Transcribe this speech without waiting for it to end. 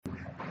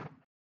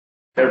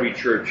every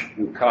church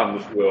who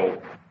comes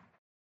will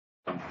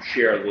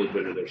share a little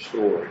bit of their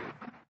story.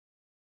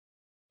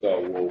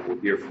 So we'll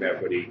hear from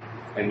everybody.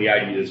 And the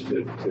idea is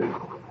to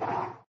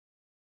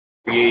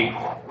create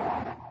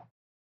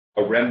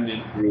a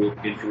remnant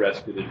group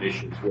interested in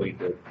missions, willing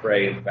to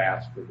pray and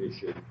fast for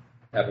mission,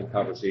 having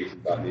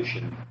conversations about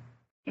mission,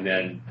 and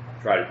then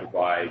try to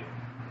provide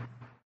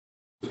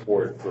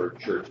support for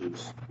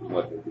churches and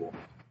what they're doing.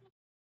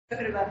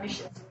 Talking about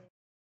missions.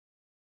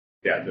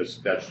 Yeah,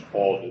 that's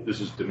all.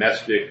 This is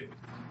domestic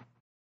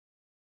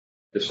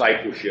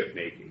discipleship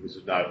making. This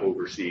is not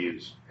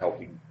overseas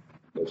helping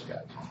those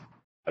guys.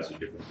 That's a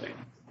different thing.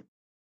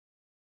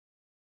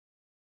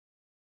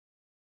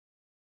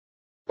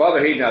 Father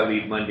Hayden and I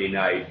leave Monday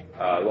night.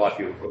 A lot of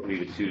people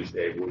leave it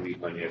Tuesday. We'll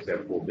leave Monday night.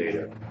 Have full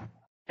data.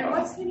 And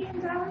what's the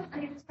name, Dallas?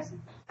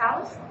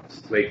 Dallas?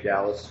 Lake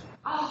Dallas.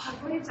 Oh, I'm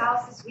going to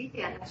Dallas this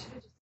weekend. I should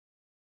have just.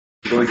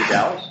 Going to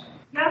Dallas?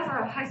 Yeah, for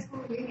a high school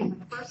reunion,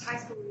 the first high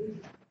school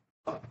reunion.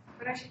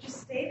 But I should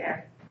just stay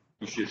there.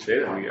 You should stay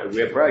there. We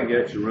have probably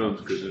get extra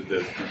rooms because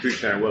the retreat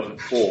center wasn't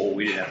full.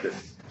 We didn't have to,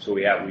 so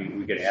we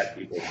could add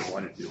people if we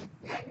wanted to.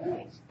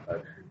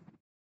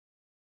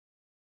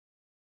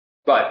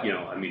 But you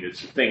know, I mean,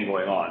 it's a thing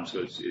going on, so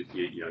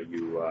anyway,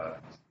 you're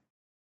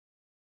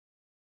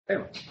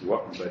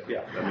welcome. But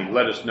yeah, I mean,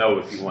 let us know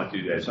if you want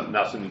to do that.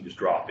 Not something you just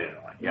drop in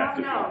on. No.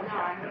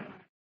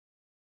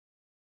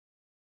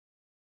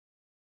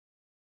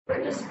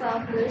 Where does Liz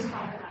come from?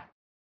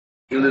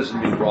 He lives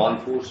in New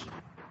Braunfels.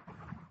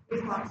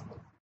 It's about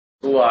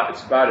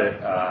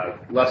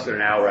less than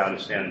an hour out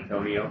of San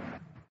Antonio.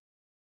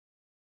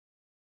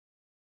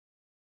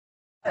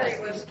 No, he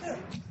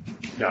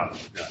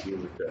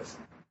lived there.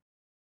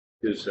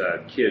 His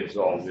kids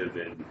all live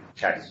in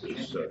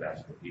Texas, so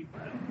that's what he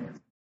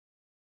went.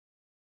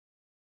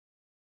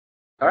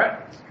 All right,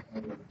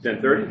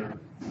 10:30.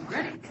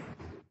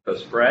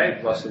 Let's pray.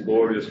 Bless the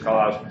Lord who has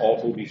caused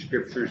all holy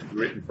scriptures to be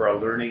written for our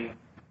learning.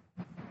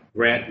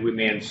 Grant we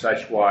may in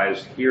such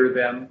wise hear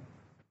them,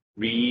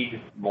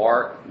 read,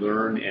 mark,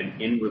 learn,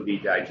 and inwardly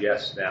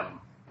digest them,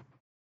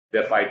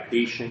 that by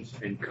patience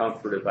and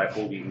comfort of thy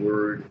holy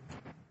word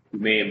we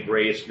may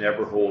embrace and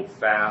ever hold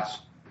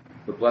fast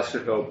the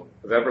blessed hope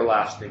of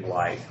everlasting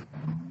life,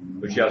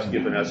 which has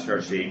given us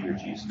our Savior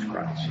Jesus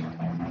Christ.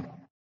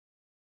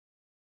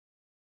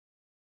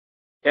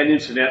 And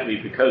incidentally,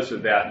 because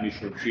of that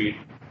mission retreat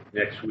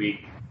next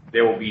week,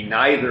 there will be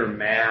neither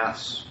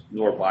Mass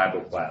nor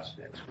Bible class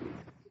next week.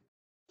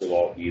 We'll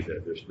all be there.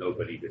 There's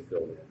nobody to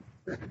fill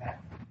in.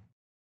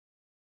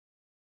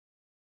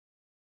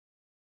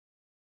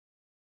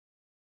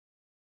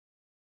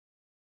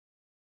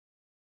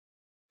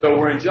 So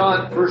we're in 1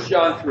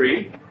 John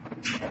 3.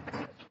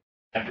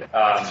 And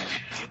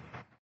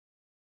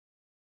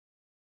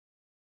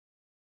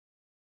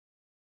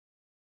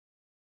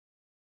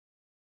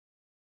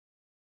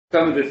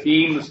some of the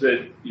themes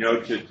that,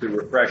 to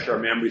refresh our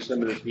memory,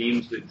 some of the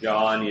themes that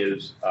John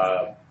is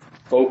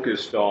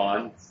focused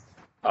on.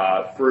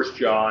 1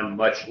 John,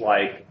 much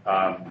like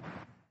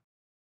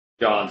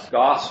John's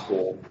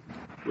Gospel,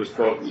 focused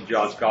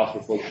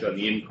on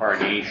the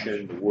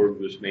incarnation. The Word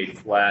was made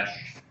flesh,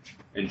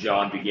 and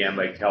John began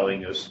by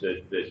telling us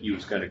that he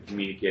was going to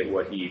communicate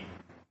what he'd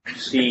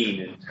seen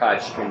and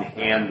touched and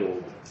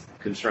handled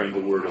concerning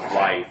the Word of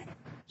life.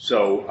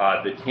 So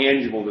the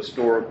tangible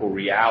historical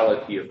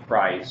reality of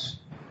Christ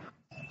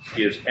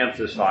is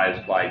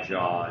emphasized by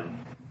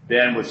John.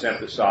 Then what's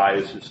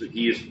emphasized is that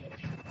he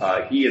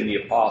and the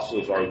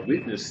apostles are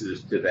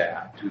witnesses to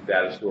that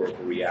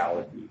historical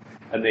reality.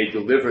 And they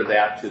deliver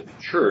that to the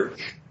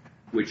church,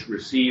 which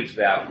receives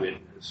that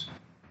witness.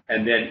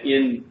 And then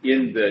in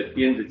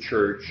the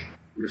church,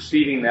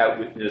 receiving that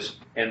witness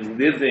and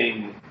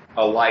living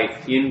a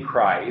life in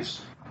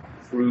Christ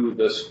through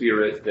the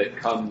Spirit that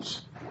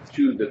comes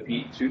through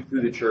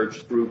the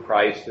church, through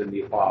Christ and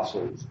the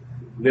apostles,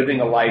 living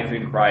a life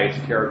in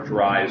Christ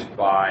characterized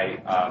by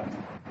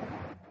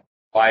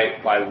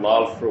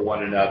love for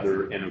one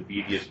another and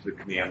obedience to the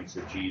commandments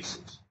of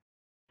Jesus.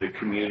 The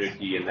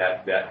community, and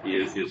that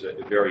is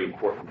a very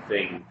important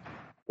thing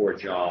for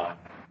John,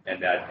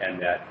 and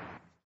that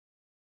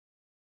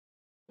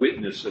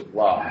witness of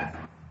love,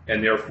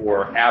 and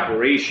therefore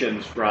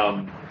aberrations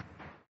from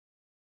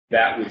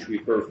that which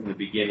we've heard from the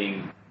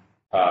beginning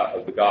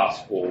of the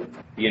gospel,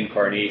 the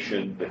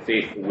incarnation, the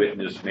faithful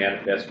witness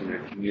manifesting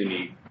in the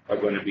community, are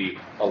going to be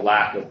a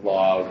lack of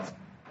love,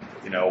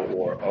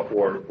 or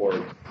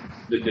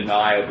the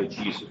denial that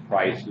Jesus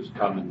Christ has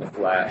come in the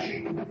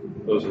flesh.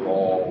 Those are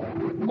all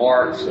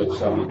marks of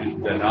someone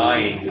who's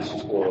denying this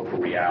historical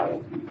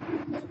reality.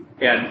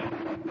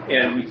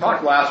 And we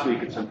talked last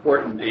week, it's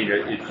important,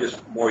 it's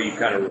just more you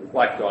kind of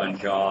reflect on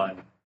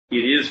John.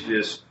 It is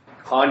this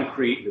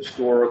concrete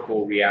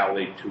historical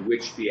reality to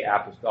which the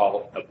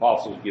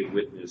apostles give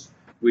witness,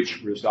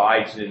 which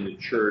resides in the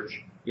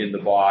church, in the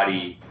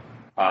body,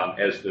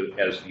 as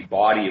the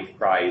body of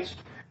Christ,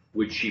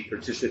 which she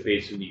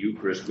participates in the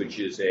Eucharist, which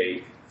is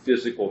a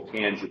physical,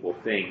 tangible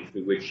thing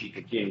through which she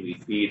continually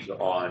feeds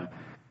on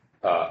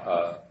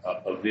a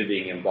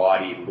living,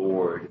 embodied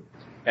Lord.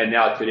 And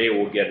now today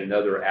we'll get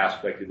another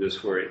aspect of this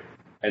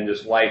and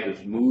this life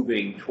is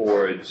moving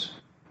towards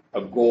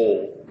a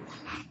goal,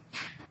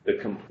 the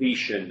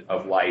completion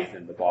of life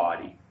in the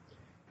body.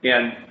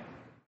 And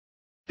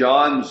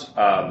John's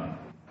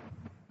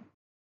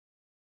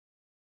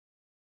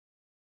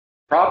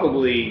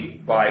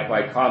probably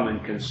by common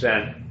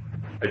consent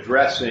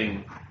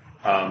addressing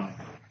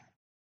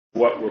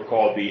what were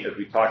called as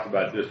we talked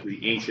about this,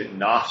 the ancient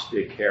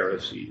Gnostic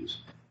heresies.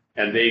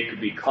 And they could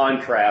be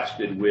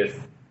contrasted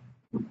with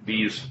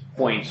these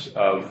points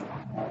of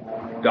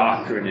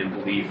doctrine and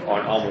belief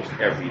on almost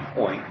every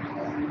point.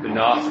 The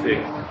Gnostic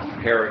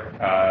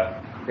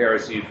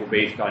heresies were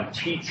based on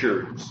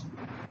teachers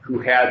who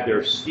had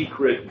their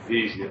secret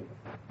vision.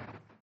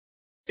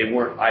 They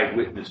weren't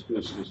eyewitness to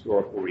its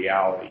historical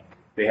reality.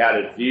 They had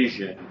a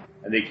vision,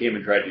 and they came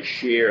and tried to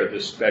share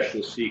this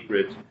special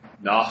secret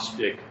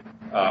Gnostic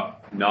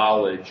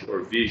knowledge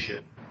or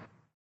vision.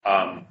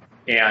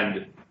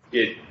 And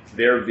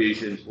their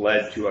visions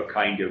led to a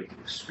kind of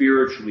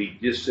spiritually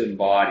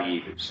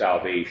disembodied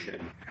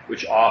salvation,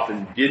 which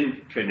often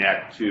didn't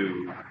connect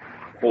to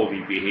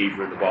holy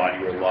behavior in the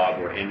body or love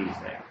or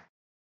anything.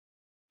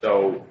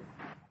 So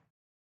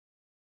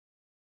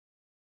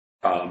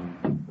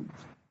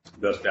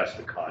that's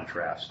the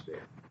contrast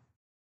there.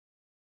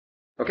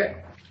 Okay,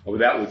 well,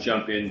 with that we'll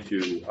jump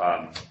into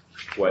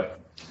what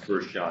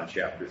 1 John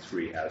chapter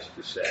 3 has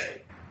to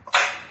say.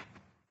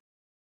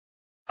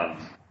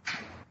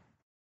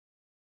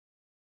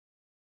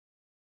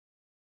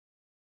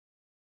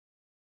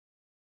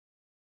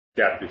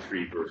 Chapter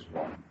 3, verse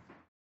 1.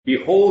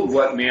 Behold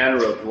what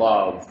manner of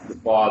love the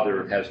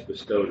Father has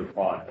bestowed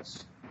upon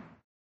us,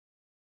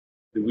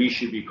 that we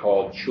should be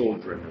called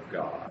children of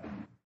God.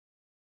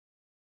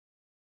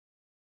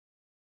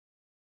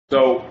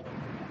 So,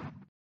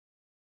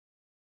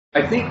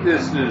 I think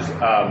this is,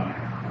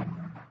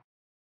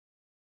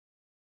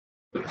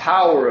 the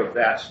power of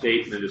that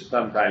statement is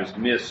sometimes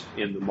missed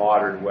in the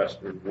modern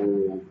Western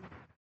world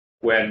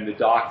when the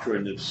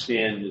doctrine of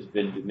sin has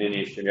been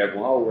diminished and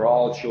everyone, we're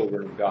all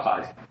children of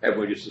God.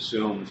 Everyone just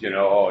assumes, you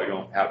don't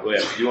really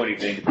have to do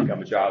anything to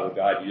become a child of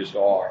God, you just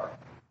are.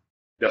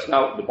 That's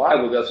not, the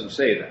Bible doesn't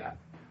say that.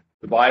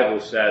 The Bible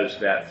says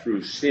that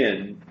through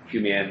sin,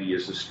 humanity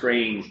is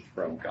estranged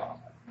from God.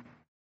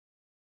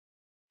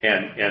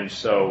 And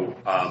so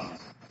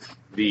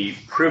the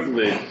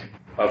privilege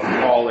of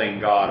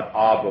calling God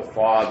Abba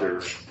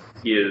Father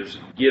is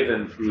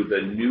given through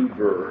the new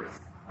birth,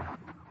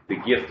 the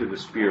gift of the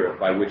Spirit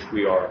by which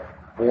we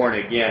are born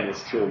again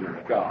as children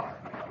of God.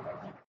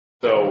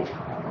 So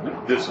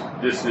this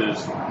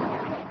is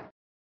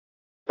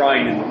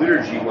crying in the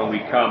liturgy when we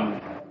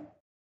come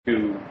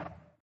to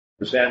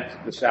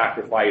present the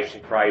sacrifice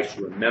of Christ,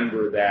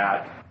 remember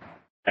that,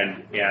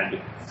 and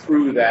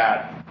through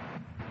that,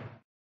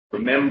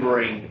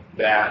 remembering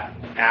that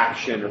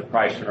action of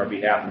Christ on our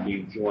behalf and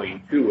being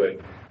joined to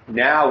it,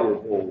 now we're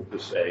bold to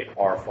say,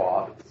 Our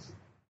Father.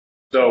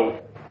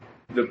 So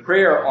the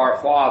prayer, Our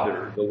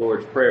Father, the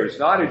Lord's Prayer, is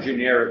not a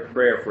generic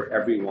prayer for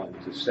everyone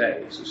to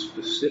say. It's a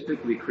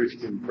specifically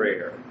Christian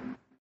prayer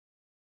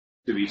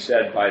to be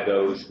said by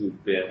those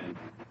who've been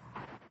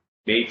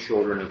made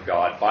children of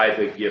God by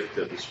the gift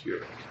of the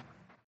Spirit.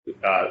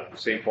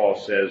 St. Paul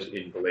says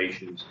in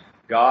Galatians,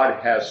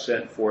 God has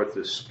sent forth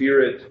the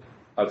Spirit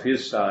of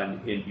His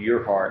Son into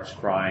your hearts,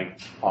 crying,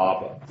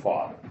 Abba,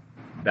 Father.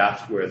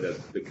 That's where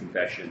the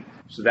confession.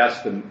 So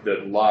that's the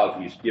love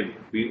He's given.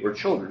 We're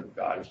children of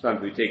God.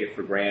 Sometimes we take it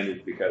for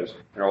granted because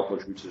in our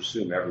culture we just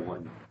assume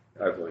everyone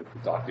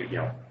can talk to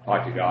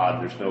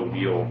God. There's no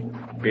real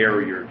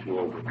barrier to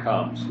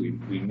overcome. So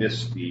we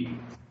miss the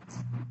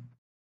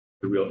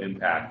real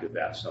impact of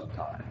that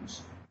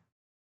sometimes.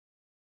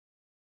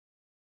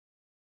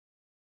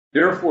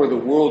 Therefore, the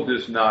world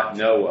does not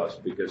know us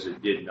because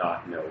it did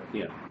not know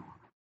Him.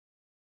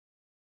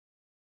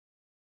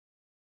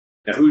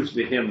 Now, who's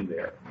the him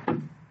there?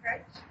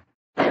 Right.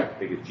 I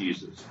think it's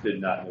Jesus.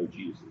 Did not know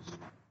Jesus.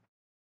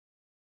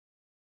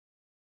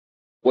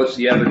 What's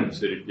the evidence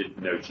that it didn't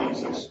know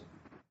Jesus?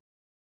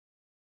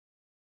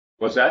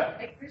 What's that?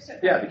 They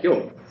crucified Yeah, they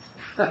killed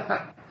him.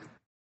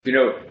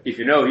 If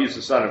you know He's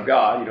the Son of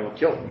God, you don't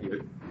kill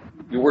Him.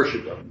 You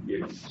worship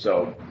Him.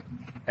 So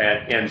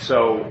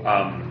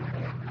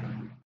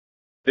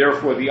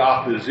therefore, the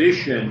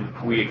opposition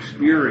we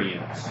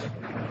experience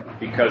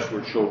because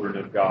we're children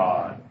of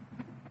God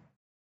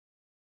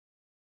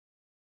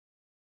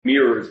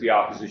mirrors the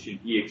opposition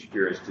He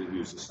experienced to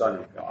who's the Son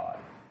of God.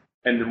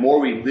 And the more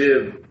we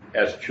live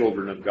as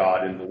children of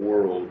God in the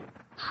world,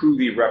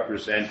 truly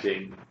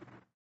representing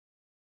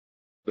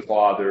the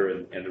Father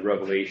and the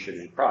revelation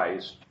in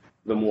Christ,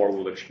 the more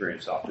we'll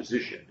experience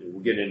opposition. And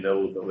we'll get into a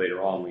little bit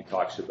later on when He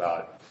talks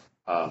about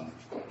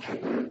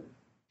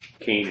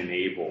Cain and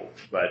Abel.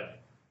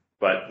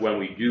 But when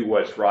we do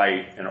what's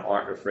right and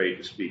aren't afraid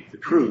to speak the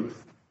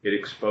truth, it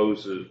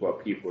exposes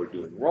what people are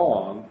doing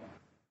wrong,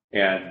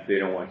 and they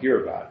don't want to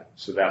hear about it.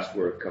 So that's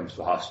where it comes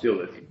to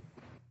hostility.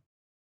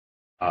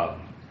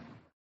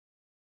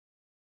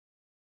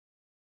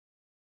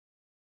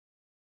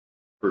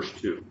 Verse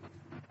 2.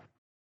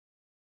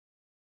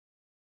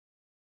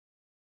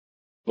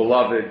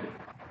 Beloved,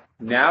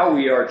 now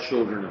we are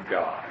children of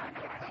God,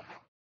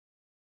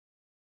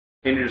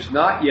 and it has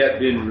not yet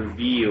been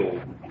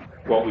revealed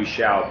what we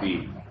shall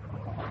be.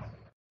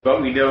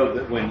 But we know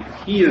that when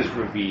he is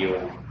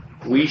revealed,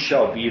 we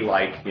shall be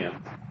like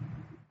him.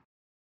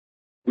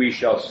 We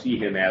shall see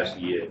him as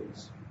he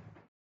is.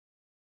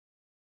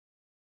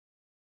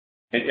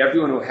 And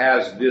everyone who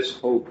has this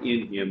hope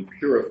in him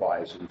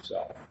purifies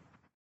himself,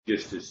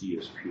 just as he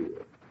is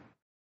pure.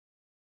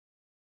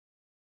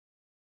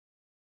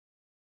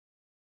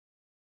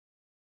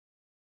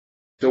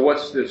 So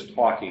what's this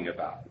talking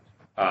about?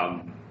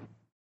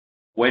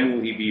 When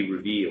will he be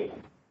revealed?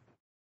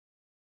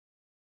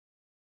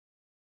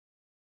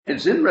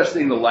 It's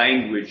interesting, the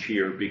language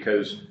here,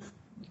 because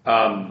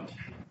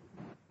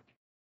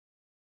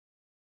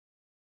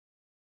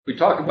we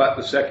talk about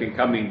the second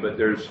coming, but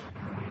there's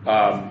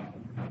a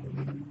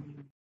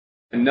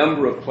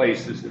number of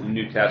places in the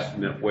New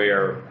Testament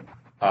where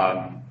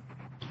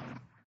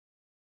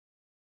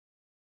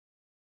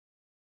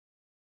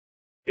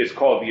it's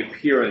called the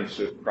appearance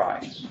of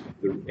Christ.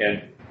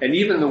 And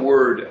even the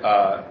word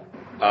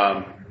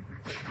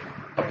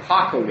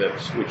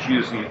apocalypse, which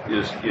usually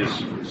is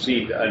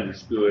seen to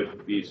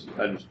be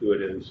understood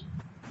as,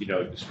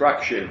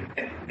 destruction,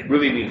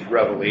 really means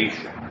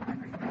revelation.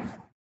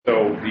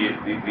 So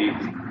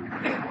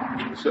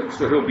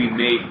so he'll be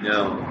made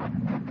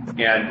known.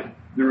 And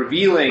the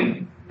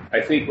revealing,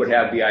 I think, would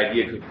have the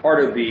idea, because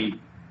part of the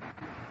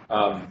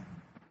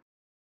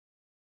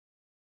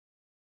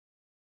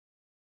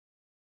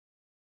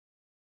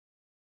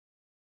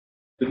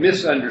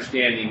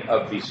misunderstanding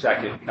of the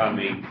second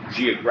coming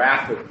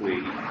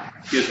geographically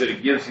is that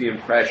it gives the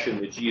impression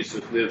that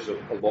Jesus lives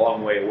a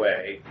long way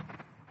away,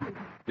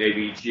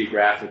 maybe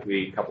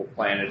geographically a couple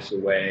planets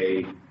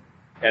away,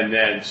 and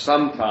then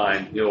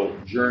sometime he'll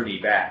journey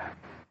back.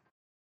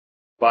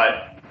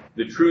 But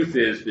the truth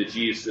is that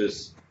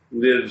Jesus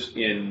lives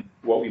in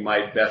what we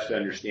might best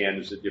understand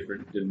as a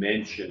different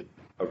dimension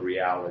of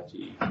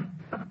reality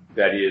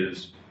that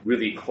is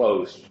really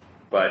close,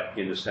 but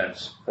in a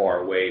sense far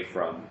away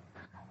from.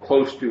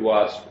 Close to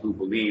us who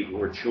believe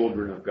we're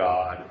children of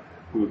God,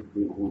 who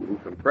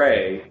can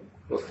pray,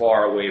 but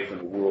far away from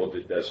the world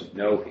that doesn't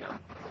know him.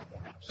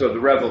 So the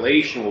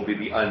revelation will be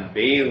the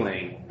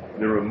unveiling,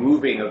 the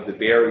removing of the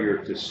barrier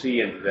to see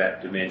into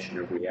that dimension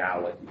of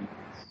reality.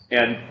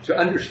 And to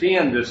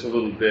understand this a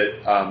little bit,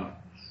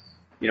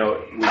 we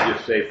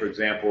just say, for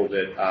example,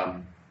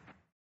 that,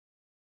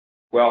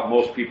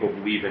 most people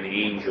believe in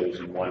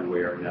angels in one way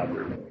or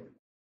another.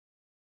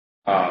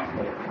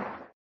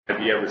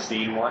 Have you ever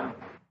seen one?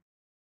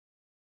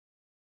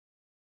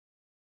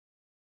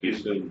 You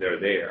assume they're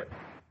there.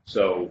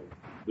 So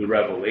the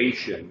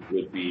revelation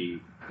would be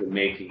the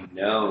making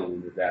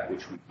known of that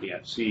which we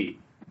can't see.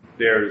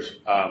 There's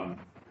a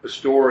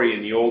story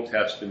in the Old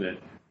Testament,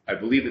 I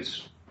believe I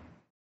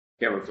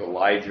can't remember if it's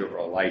Elijah or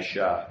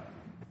Elisha,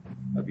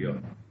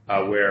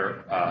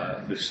 where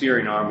the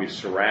Syrian army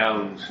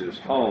surrounds his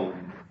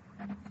home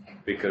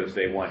because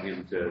they want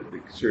him the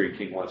Syrian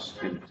king wants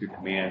him to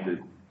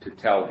command to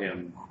tell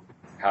him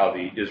how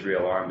the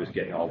Israel army is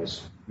getting all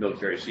this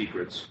military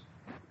secrets.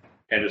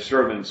 And the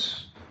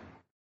servant's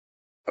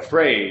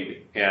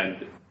afraid,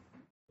 and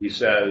he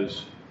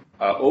says,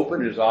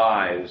 open his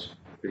eyes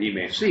that he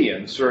may see.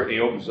 And certainly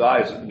he opens his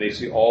eyes, and they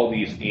see all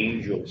these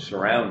angels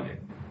surrounding.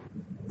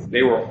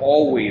 They were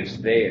always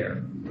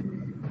there,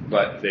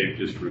 but they've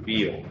just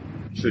revealed.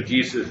 So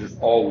Jesus is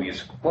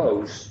always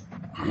close.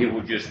 He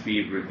will just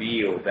be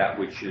revealed, that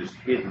which is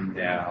hidden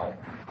now.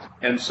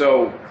 And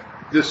so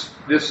this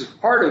is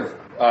part of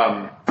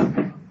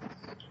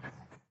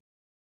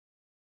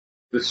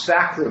the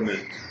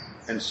sacrament,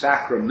 and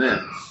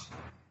sacraments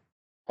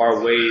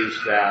are ways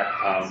that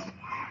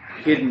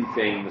hidden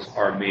things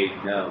are made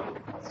known.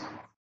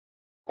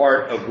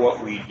 Part of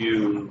what we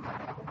do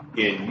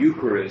in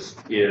Eucharist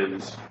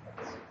is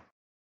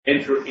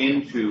enter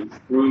into,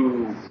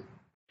 through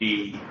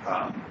the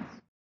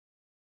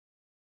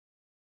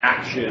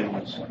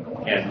actions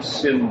and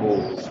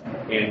symbols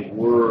and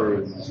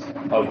words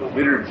of the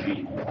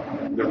liturgy,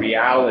 the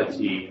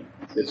reality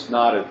that's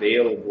not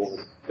available,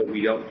 that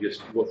we don't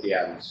just look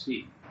at and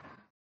see.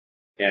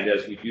 And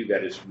as we do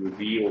that, it's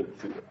revealed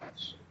to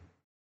us.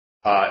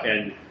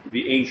 And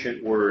the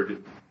ancient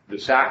word, the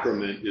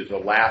sacrament, is a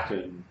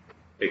Latin.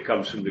 It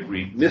comes from the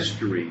Greek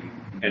mystery,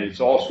 and it's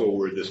also a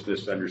word that's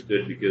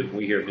misunderstood, because when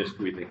we hear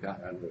mystery, we think, I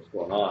don't know what's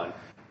going on.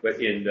 But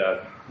in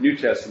the New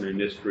Testament,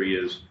 mystery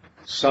is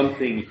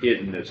something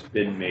hidden that's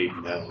been made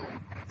known.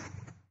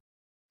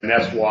 And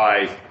that's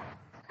why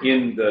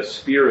in the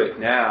Spirit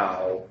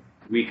now,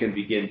 we can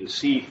begin to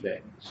see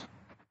things.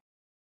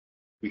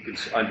 We can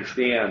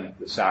understand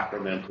the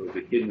sacramental,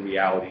 the hidden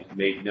realities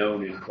made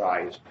known in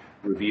Christ,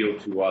 revealed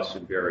to us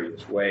in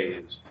various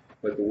ways,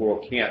 but the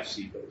world can't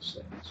see those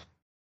things.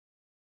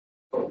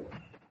 So,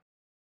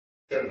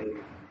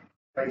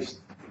 Christ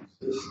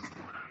exists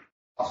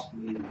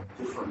possibly in a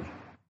different.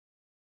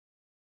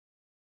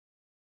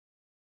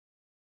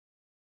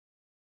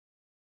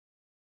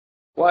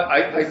 Well,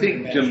 I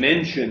think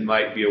dimension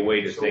might be a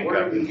way to think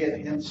where of do we it. get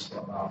hints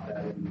about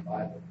that in the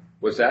Bible?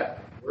 What's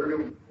that?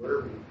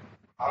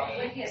 How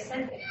When he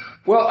ascended.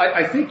 Well,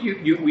 I think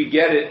we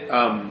get it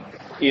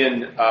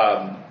in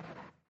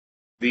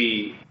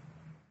the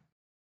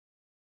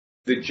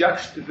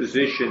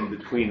juxtaposition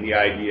between the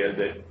idea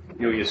that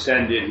he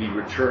ascended, he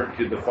returned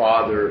to the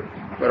Father,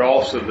 but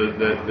also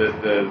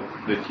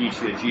the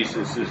teaching that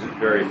Jesus isn't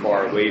very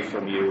far away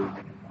from you.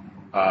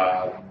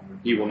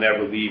 He will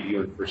never leave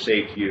you and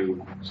forsake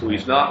you, so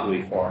he's not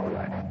really far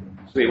away.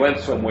 So he went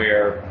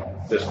somewhere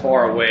that's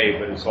far away,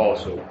 but it's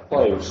also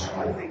close.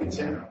 I think it's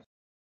interesting.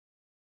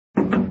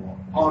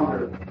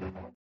 Ponder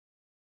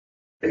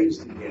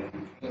raised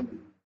again,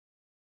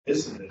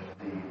 visited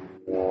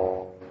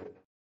the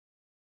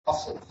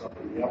apostles up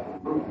in the upper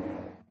room.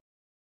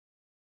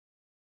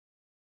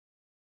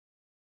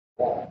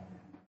 Wall,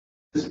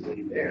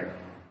 physically there,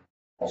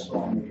 also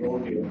on the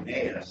road to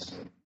Emmaus.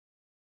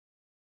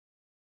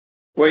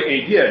 Well,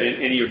 he did,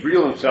 and he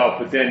revealed himself,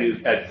 but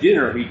then at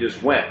dinner he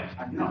just went.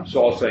 I know.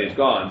 So all of a sudden he's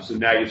gone. So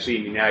now you see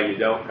me, now you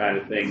don't, kind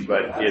of thing.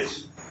 But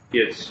it's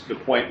the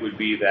point would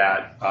be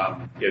that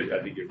I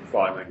think you're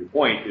following on your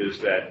point is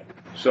that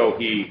so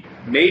he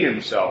made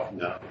himself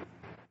known,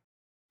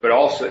 but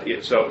also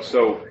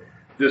so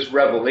this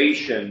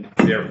revelation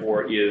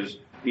therefore is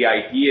the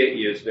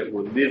idea is that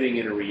we're living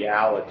in a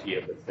reality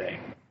of a thing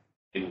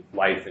in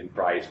life in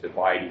Christ,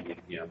 abiding in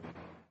Him.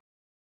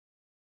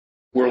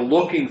 We're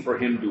looking for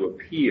Him to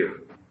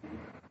appear,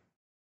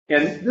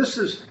 and this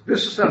is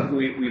something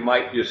we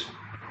might just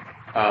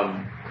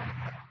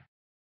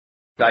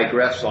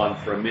digress on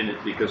for a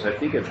minute because I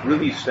think it's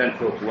really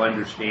central to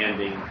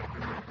understanding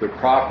the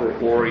proper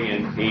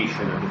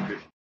orientation of the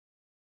Christian.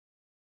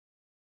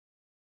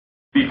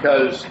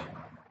 Because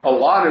a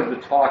lot of the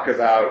talk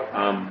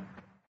about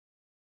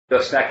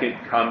the second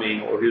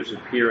coming or His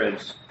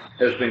appearance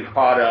has been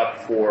caught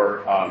up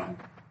for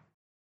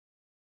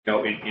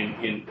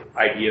in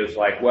ideas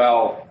like,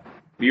 well,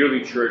 the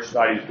early church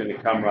thought He was going to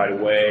come right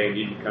away, and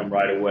He didn't come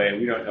right away, and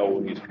we don't know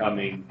when He's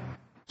coming,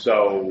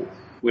 so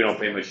we don't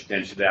pay much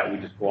attention to that. We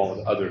just go on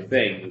with other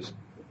things.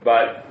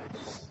 But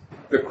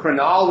the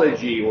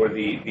chronology or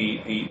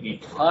the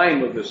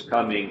time of this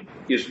coming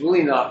is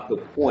really not the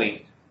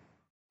point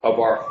of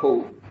our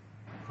hope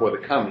for the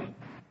coming.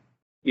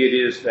 It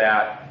is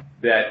that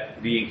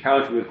the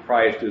encounter with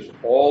Christ is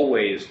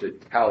always the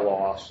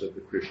telos of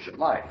the Christian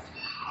life.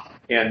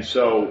 And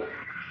so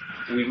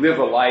we live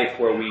a life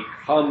where we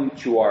come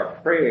to our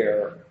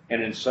prayer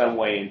and in some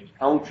way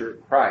encounter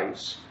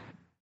Christ,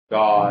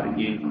 God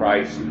in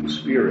Christ in the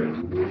Spirit.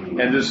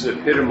 And this is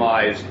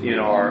epitomized in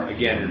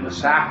in the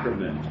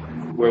sacrament,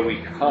 where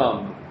we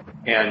come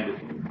and,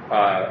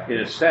 in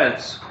a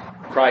sense,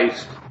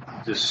 Christ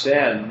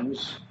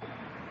descends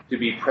to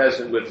be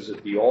present with us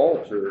at the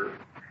altar,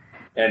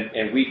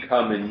 and we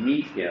come and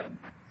meet Him.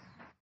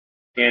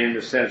 And in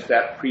a sense,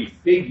 that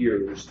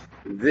prefigures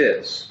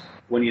this.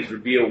 When He's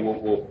revealed,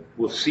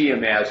 we'll see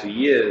Him as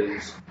He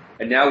is,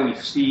 and now we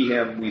see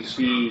Him,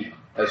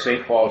 as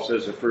St. Paul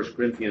says in 1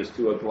 Corinthians,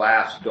 through a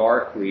glass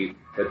darkly,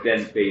 but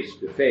then face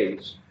to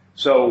face.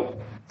 So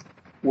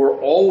we're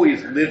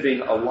always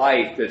living a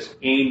life that's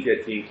aimed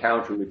at the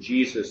encounter with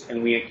Jesus,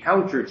 and we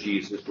encounter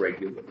Jesus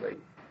regularly.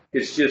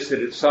 It's just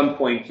that at some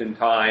point in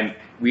time,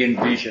 we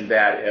envision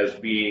that as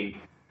being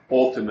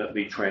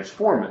ultimately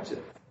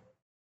transformative.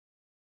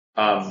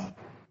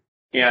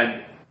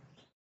 And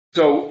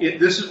so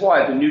this is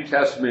why the New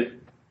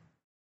Testament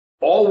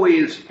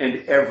always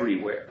and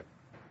everywhere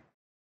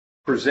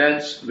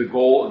presents the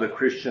goal of the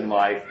Christian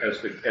life as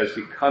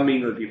the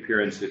coming or the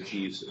appearance of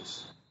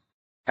Jesus.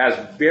 Has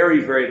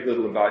very, very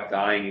little about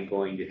dying and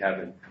going to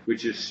heaven,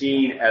 which is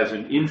seen as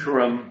an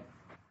interim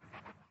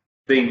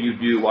thing you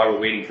do while we're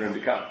waiting for Him to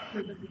come.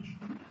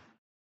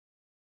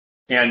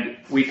 And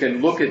we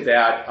can look at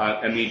that,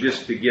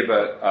 just to give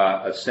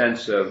a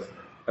sense of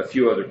a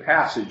few other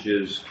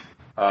passages,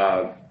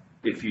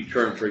 if you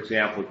turn, for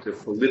example, to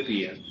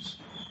Philippians.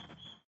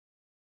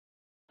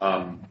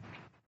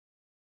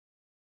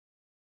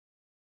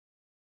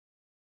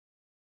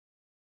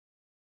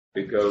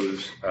 It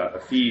goes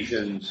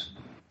Ephesians,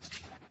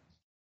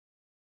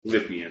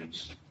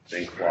 Philippians,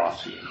 then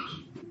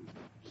Colossians.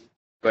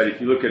 But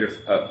if you look at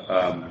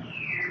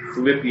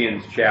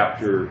Philippians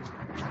chapter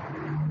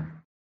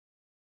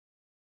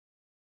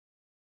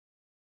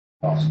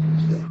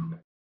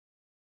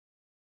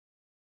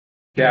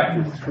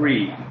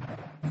 3,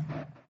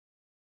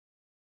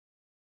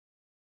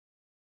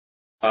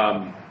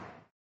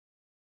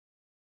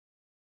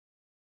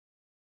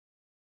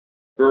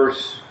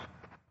 verse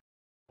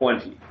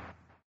 20.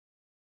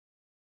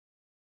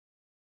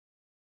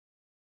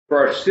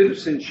 For our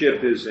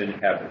citizenship is in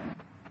heaven,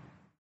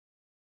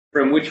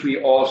 from which we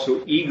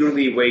also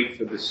eagerly wait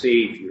for the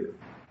Savior,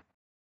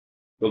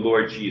 the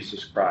Lord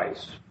Jesus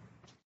Christ,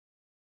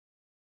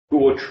 who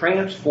will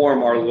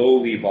transform our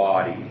lowly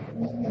body,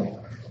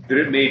 that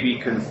it may be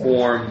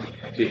conformed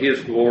to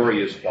His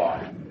glorious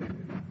body,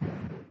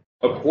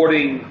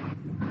 according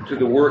to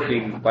the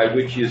working by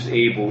which he is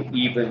able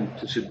even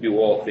to subdue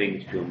all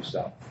things to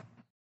himself.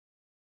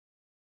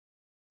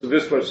 So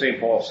this is what St.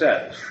 Paul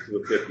says to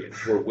the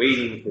Philippians. We're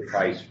waiting for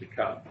Christ to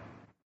come.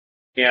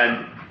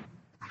 And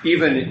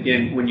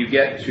even when you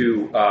get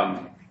to,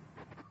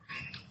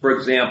 for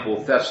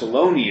example,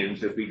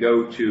 Thessalonians, if we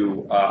go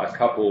to a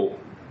couple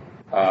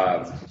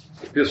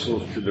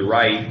epistles to the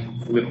right,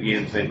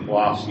 Philippians and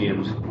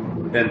Colossians,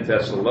 then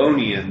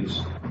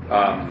Thessalonians,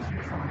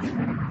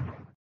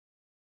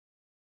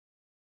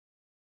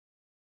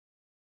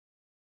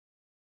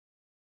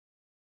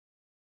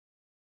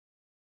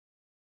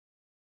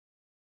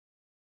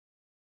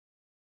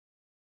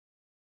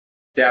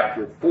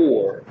 chapter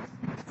 4,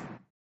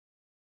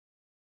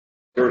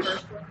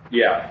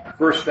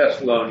 First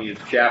Thessalonians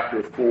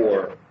chapter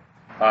 4,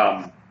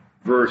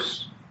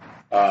 verse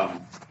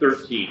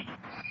 13.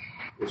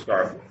 We'll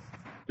start with.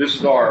 This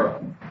is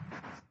our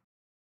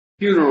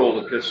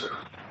funeral epistle.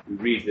 We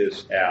read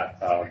this at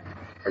a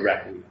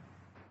requiem.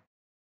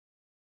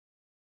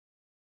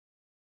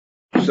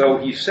 So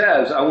he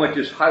says, I want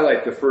to just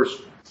highlight the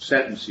first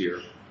sentence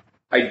here.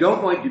 I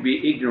don't want you to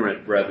be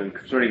ignorant, brethren,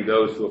 concerning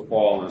those who have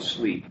fallen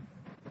asleep.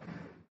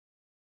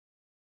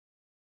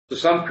 So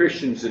some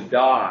Christians had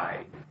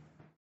died,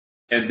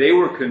 and they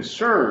were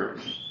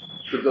concerned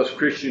that those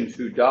Christians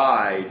who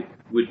died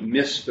would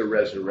miss the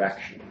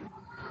resurrection.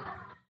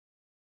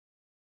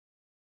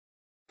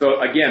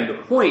 So again,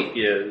 the point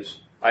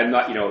is,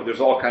 there's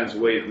all kinds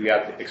of ways we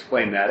have to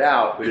explain that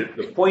out, but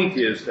the point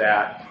is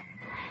that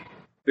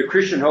the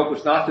Christian hope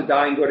was not to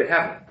die and go to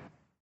heaven.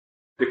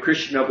 The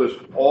Christian hope has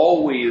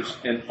always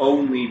and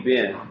only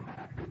been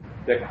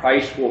that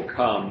Christ will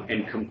come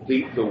and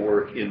complete the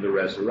work in the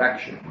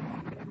resurrection.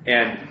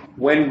 And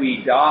when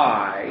we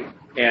die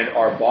and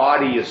our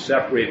body is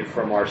separated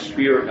from our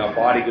spirit, and our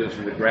body goes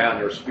to the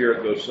ground, our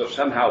spirit goes to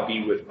somehow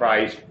be with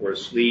Christ or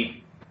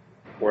asleep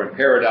or in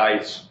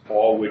paradise,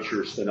 all which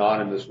are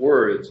synonymous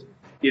words,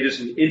 it is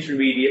an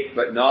intermediate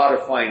but not a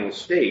final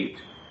state.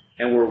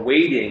 And we're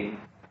waiting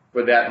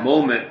for that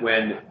moment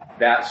when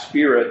that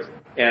spirit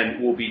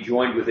and will be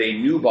joined with a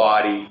new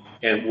body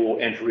and will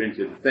enter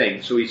into the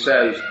thing. So he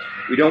says,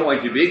 we don't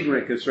want you to be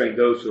ignorant concerning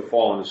those who have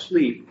fallen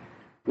asleep,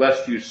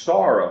 lest you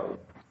sorrow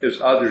as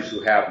others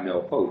who have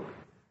no hope.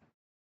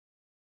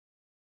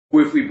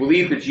 For if we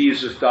believe that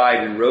Jesus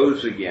died and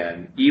rose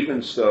again,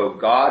 even so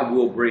God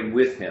will bring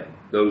with him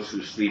those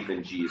who sleep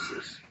in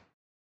Jesus.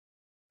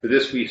 For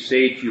this we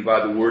say to you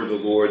by the word of the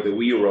Lord, that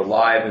we are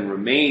alive and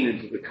remain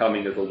until the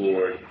coming of the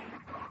Lord,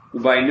 who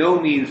by no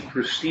means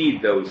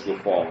precede those who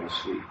have fallen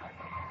asleep.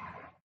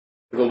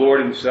 For the Lord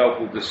himself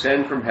will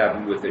descend from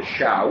heaven with a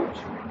shout,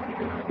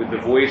 with the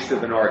voice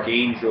of an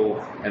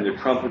archangel and the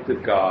trumpet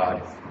of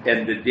God,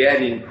 and the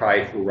dead in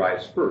Christ will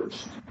rise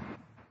first.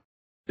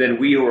 Then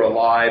we who are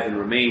alive and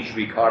remain shall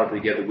be caught up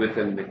together with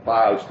them in the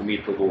clouds to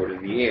meet the Lord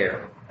in the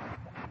air.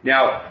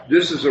 Now,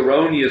 this is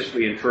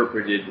erroneously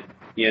interpreted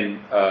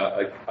in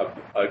a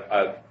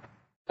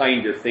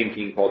kind of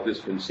thinking called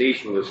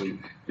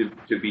dispensationalism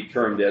to be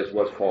termed as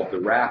what's called the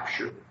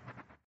rapture.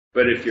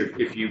 But if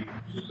you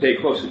pay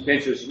close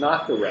attention, it's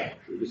not the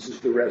rapture. This is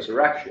the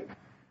resurrection.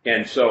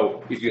 And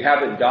so if you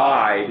haven't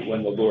died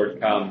when the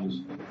Lord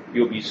comes,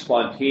 you'll be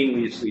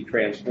spontaneously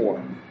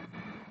transformed.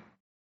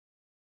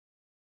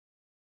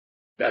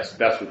 That's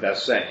what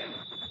that's saying.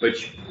 But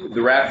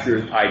the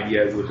rapture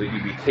idea was that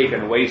you'd be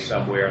taken away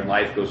somewhere and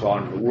life goes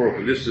on in the world.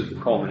 But this is the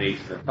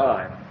culmination of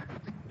time.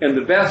 And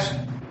the best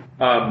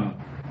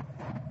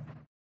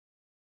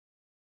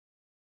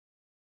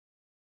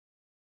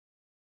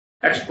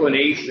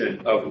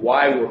explanation of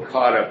why we're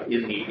caught up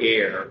in the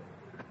air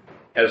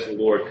as the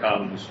Lord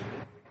comes,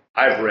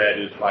 I've read,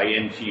 is by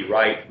N.T.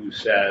 Wright, who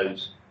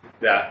says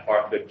that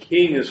the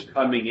King is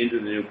coming into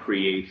the new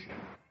creation.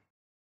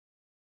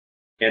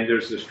 And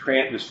there's this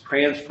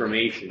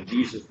transformation.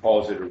 Jesus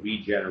calls it a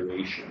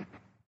regeneration.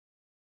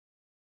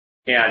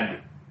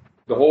 And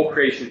the whole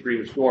creation is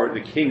being restored.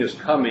 The King is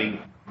coming,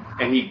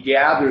 and he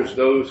gathers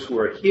those who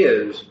are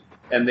his,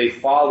 and they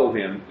follow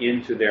him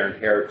into their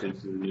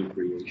inheritance in the new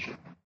creation.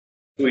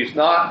 So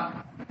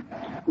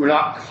we're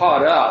not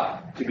caught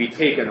up to be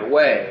taken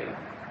away.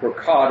 We're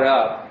caught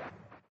up,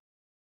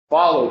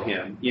 follow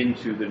him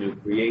into the new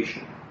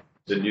creation,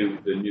 the new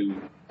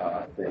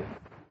thing.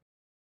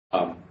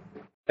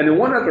 And then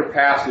one other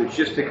passage,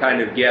 just to kind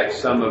of get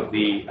some of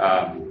the,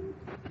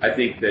 I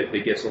think that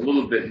it gets a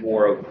little bit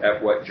more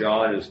at what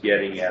John is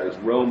getting at, is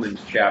Romans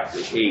chapter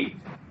 8.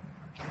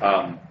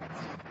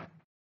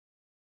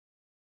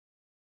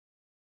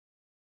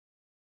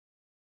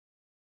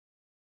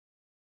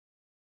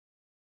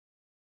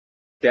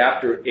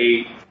 Chapter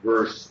 8,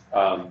 verse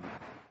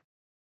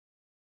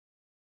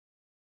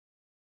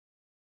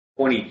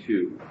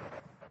 22.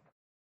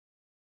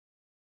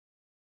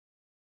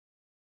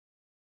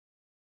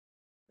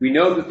 We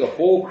know that the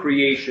whole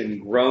creation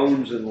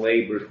groans and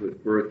labors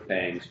with birth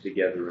pangs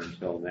together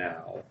until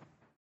now.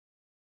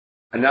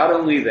 And not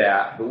only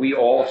that, but we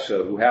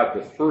also, who have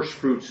the first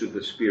fruits of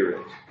the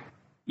Spirit,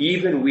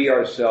 even we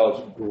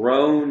ourselves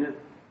groan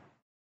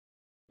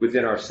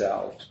within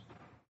ourselves,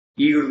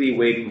 eagerly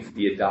waiting for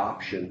the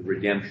adoption, the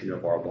redemption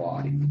of our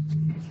body.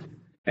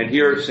 And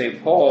here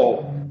St.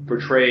 Paul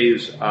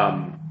portrays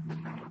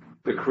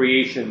the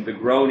creation, the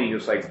groaning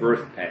is like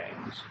birth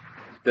pangs,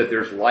 that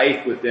there's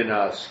life within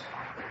us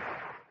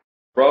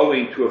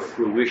growing to a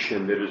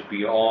fruition that is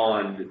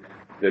beyond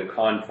the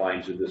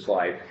confines of this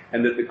life,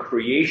 and that the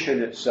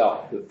creation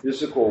itself, the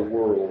physical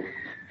world,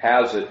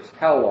 has a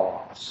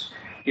telos.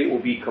 It will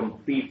be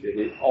completed.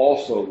 It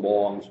also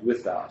longs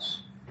with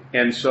us.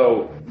 And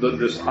so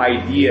this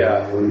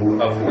idea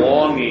of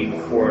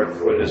longing for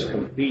this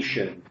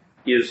completion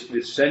is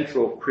the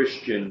central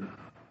Christian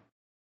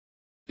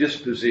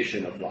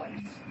disposition of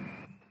life.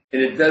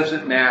 And it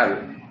doesn't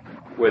matter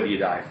whether you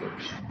die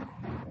first.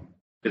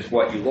 It's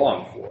what you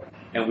long for.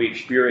 And we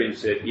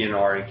experience it in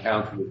our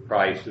encounter with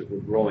Christ as we're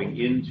growing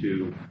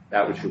into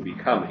that which will be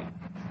coming.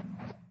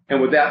 And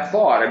with that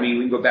thought, we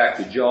can go back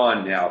to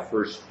John now,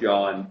 1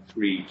 John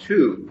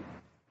 3:2.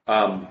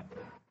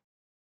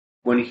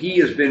 When he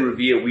has been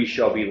revealed, we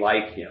shall be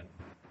like him,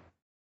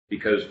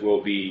 because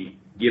we'll be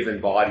given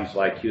bodies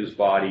like his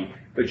body.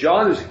 But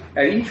John is,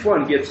 and each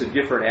one gets a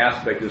different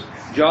aspect.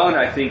 John,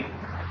 I think,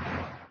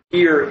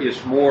 here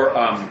is more,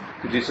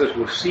 because he says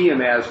we'll see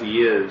him as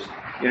he is,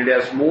 and it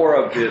has more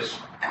of this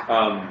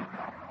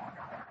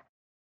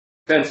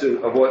sense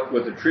of what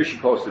the tradition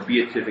calls the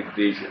beatific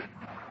vision.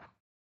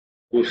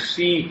 We'll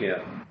see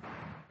him,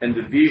 and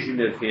the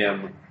vision of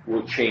him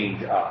will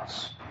change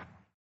us.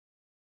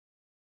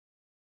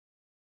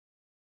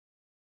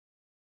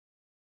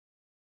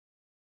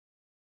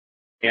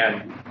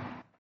 And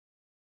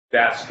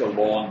that's the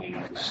longing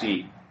to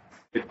see,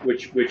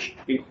 which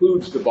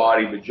includes the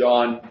body, but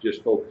John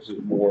just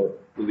focuses more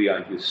really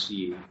on his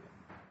seeing.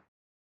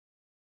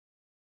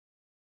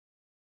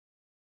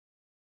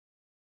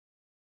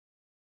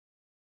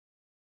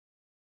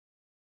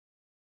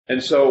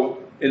 And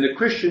so, in the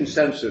Christian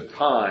sense of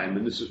time,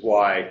 and this is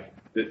why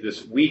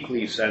this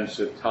weekly sense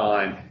of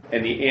time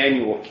and the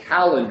annual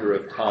calendar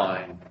of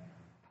time,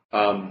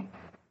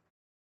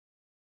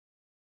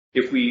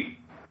 if we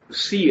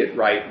see it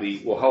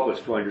rightly, will help us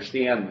to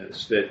understand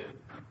this, that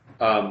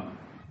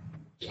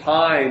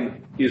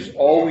time is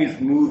always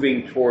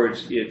moving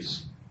towards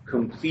its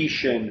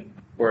completion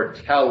or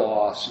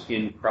telos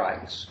in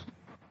Christ.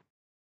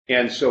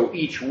 And so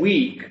each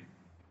week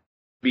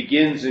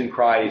begins in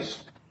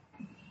Christ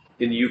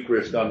in the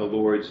Eucharist on the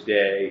Lord's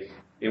Day,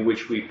 in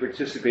which we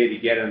participate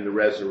again in the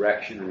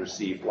resurrection and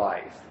receive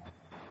life.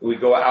 We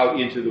go out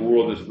into the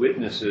world as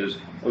witnesses,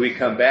 and we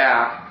come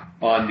back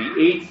on the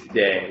 8th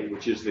day,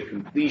 which is the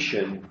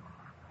completion,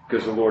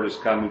 because the Lord is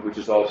coming, which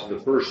is also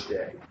the first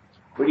day.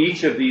 But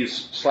each of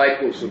these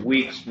cycles of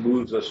weeks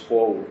moves us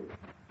forward,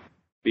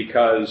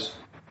 because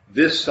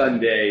this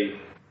Sunday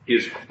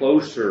is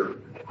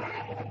closer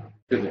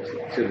to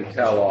the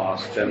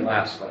telos than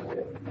last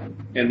Sunday.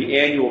 And the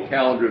annual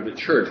calendar of the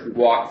church, we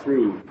walk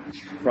through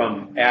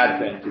from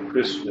Advent to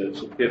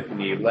Christmas,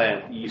 Epiphany,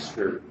 Lent,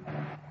 Easter,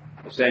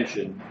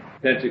 Ascension,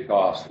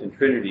 Pentecost, and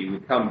Trinity. We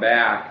come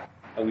back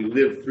and we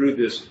live through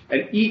this,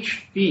 and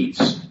each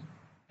feast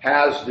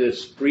has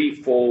this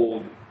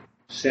threefold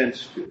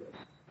sense to it.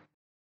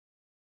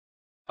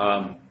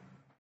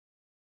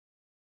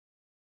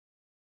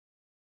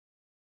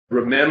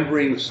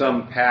 Remembering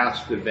some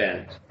past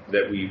event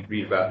that we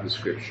read about in the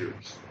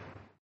Scriptures,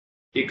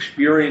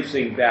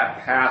 experiencing that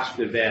past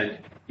event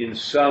in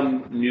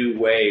some new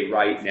way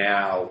right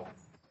now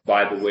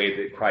by the way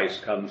that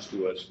Christ comes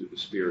to us through the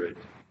Spirit,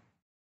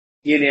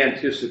 in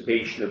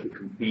anticipation of the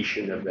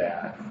completion of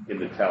that in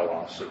the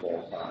telos of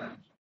all times.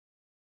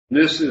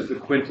 This is the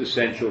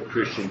quintessential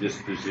Christian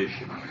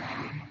disposition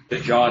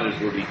that John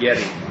is really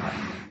getting at,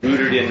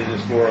 rooted in an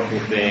historical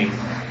thing,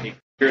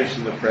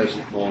 experiencing the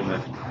present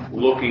moment,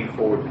 looking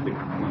forward to the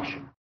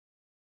completion.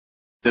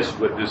 This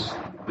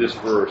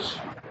verse.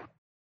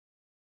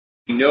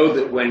 We know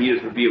that when he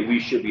is revealed, we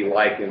should be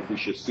like him. We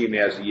should see him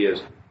as he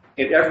is.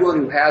 And everyone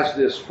who has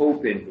this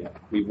hope in him,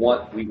 we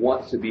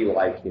want to be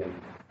like him,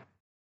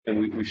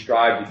 and we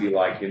strive to be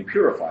like him,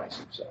 purifies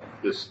himself.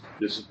 This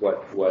is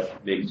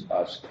what makes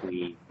us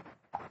clean.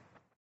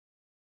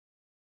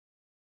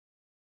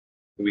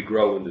 We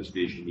grow in this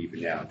vision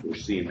even now. We'll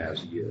see him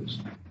as he is.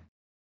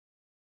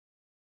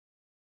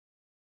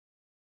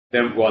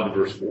 Then we go on to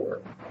verse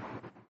 4.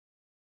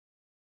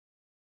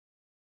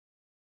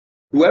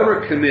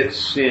 Whoever commits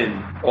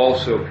sin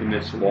also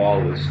commits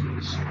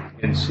lawlessness,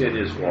 and sin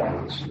is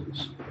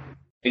lawlessness.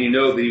 And you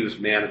know that he was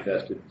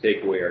manifested to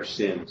take away our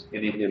sins,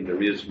 and in him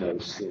there is no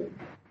sin.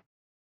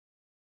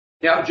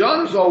 Now,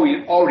 John has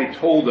already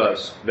told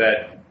us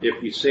that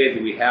if we say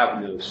that we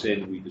have no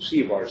sin, we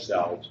deceive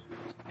ourselves.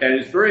 And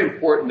it's very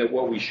important that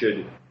what we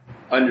should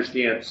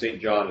understand St.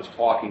 John is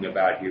talking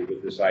about here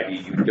with this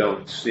idea, you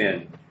don't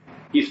sin.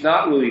 He's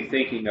not really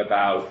thinking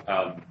about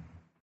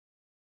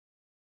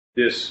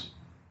this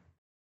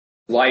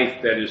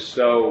life that is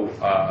so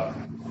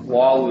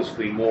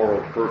flawlessly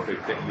moral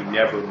perfect that you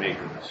never make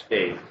a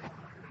mistake.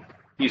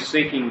 He's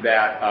thinking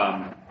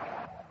that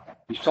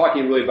he's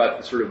talking really about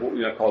the sort of what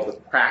we might call the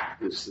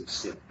practice of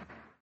sin.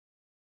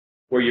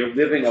 where you're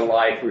living a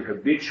life where you're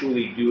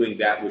habitually doing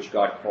that which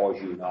God calls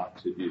you not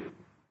to do.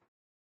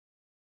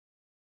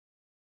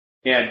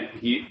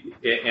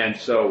 And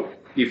so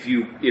if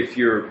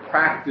you're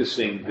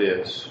practicing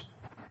this,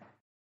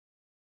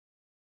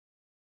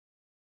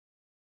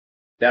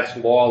 that's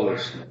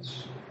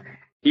lawlessness.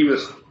 He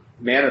was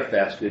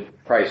manifested,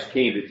 Christ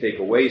came to take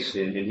away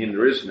sin, in him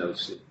there is no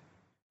sin.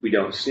 We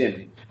don't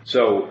sin.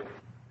 So,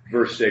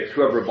 verse 6,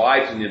 whoever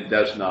abides in him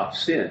does not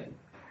sin.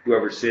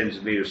 Whoever sins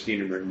has neither seen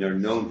him nor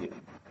known him.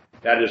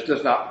 That is,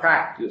 does not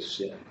practice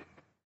sin.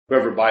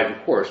 Whoever abides,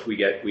 of course,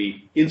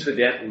 we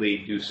incidentally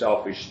do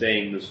selfish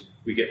things,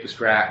 we get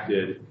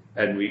distracted,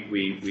 and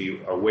we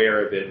are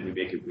aware of it, and we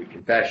make a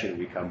confession, and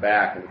we come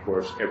back, and of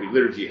course, every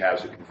liturgy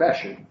has a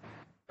confession.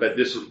 But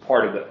this is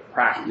part of the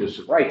practice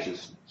of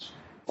righteousness.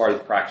 Part of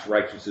the practice of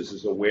righteousness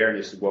is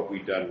awareness of what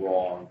we've done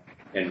wrong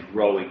and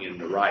growing in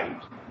the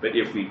right. But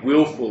if we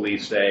willfully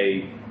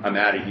say, I'm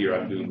out of here,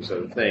 I'm doing this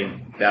other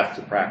thing, that's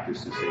the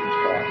practice that Satan's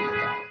talking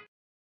about.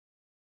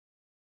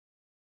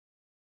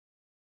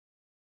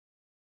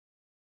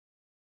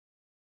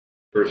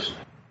 Verse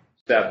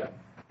 7.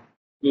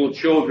 Little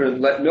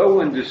children, let no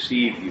one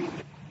deceive you.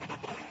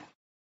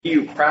 He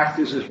who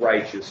practices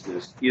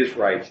righteousness is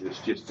righteous,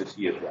 just as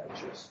he is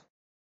righteous.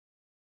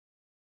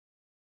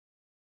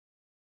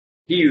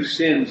 He who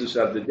sins is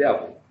of the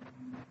devil,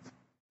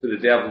 for the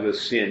devil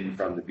has sinned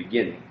from the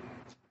beginning.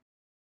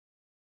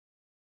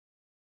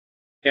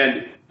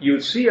 And you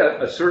would see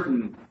a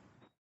certain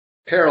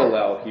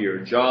parallel here.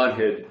 John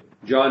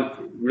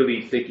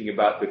really thinking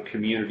about the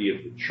community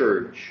of the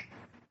church,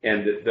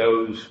 and that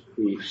those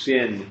who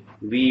sin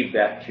leave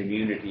that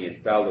community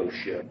and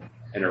fellowship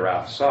and are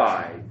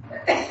outside.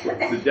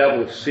 The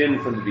devil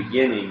sinned from the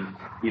beginning.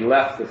 He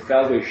left the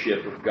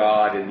fellowship of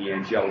God and the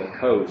angelic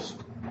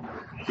host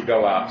to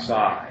go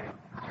outside,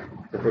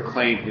 to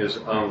proclaim his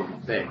own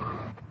thing.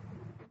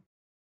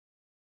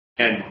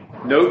 And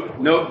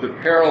note the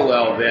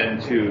parallel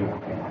then to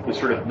the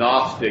sort of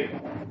Gnostic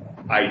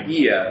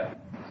idea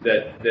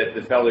that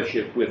the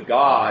fellowship with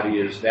God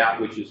is that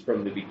which is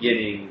from the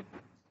beginning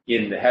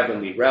in the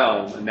heavenly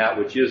realm, and that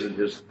which isn't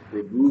has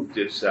removed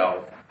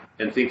itself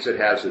and thinks it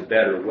has a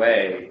better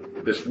way,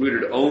 that's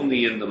rooted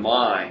only in the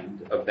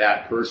mind of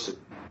that person,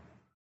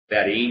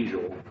 that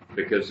angel,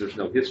 because there's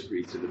no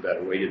history to the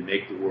better way. He didn't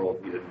make the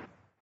world. He didn't.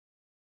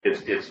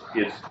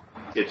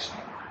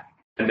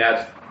 And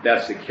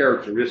that's the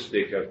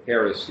characteristic of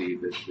heresy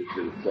that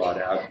is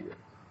brought out here.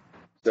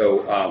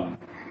 So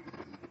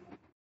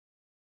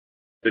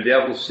the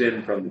devil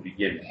sinned from the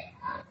beginning.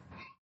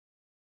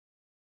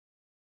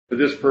 For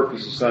this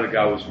purpose, the Son of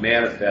God was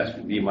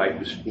manifested that he might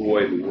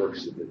destroy the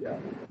works of the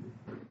devil.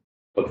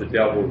 What the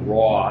devil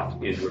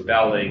wrought in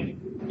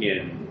rebelling,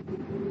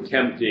 in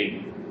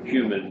tempting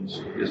humans,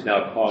 is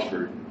now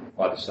conquered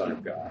by the Son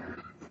of God.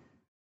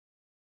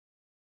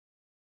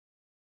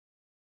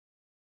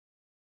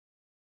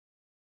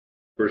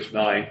 Verse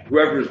 9,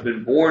 whoever has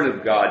been born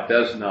of God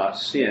does not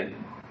sin,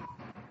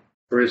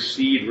 for his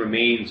seed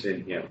remains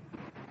in him,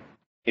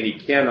 and he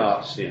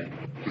cannot sin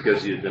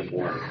because he has been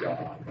born of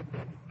God.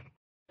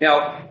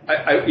 Now,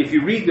 if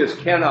you read this,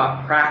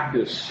 cannot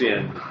practice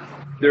sin,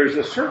 there's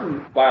a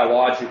certain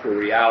biological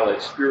reality,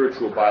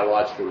 spiritual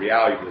biological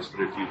reality to this,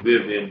 that if you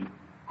live in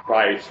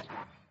Christ,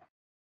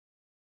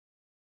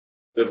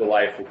 live a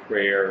life of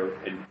prayer,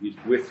 and he's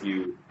with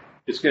you,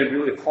 it's going to be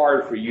really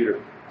hard for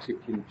you to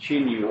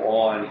continue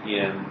on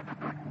in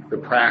the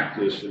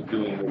practice of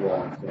doing the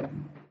wrong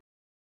thing.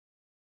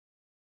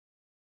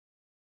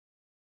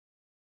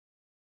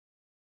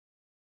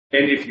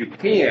 And if you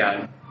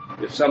can,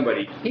 if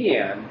somebody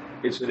can,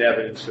 it's an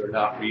evidence they're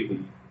not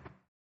really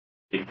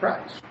in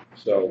Christ.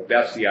 So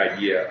that's the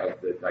idea of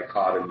the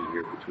dichotomy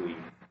here between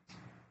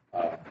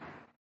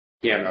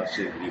cannot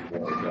sin and be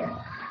born of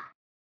God.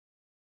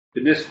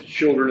 In this, the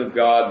children of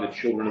God and the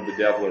children of the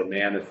devil are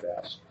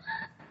manifest.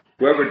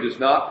 Whoever does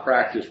not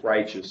practice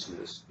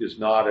righteousness is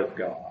not of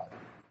God,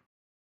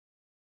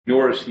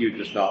 nor is he who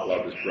does not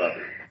love his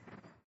brother.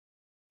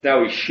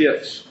 Now he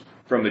shifts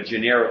from a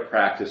generic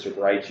practice of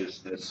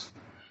righteousness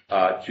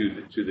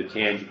to the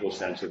tangible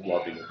sense of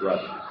loving a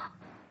brother.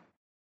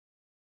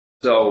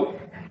 So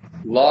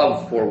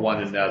love for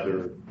one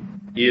another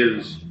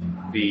is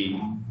the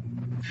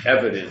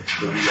evidence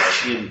that we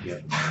are in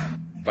him.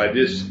 By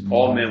this,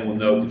 all men will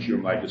know that you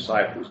are my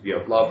disciples. You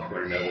have love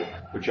for one another,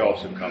 which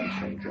also comes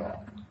from John.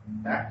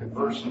 Back to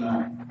verse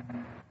 9.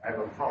 I have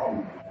a problem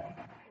with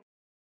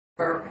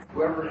that.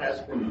 Whoever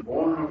has been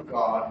born of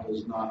God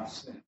does not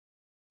sin.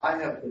 I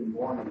have been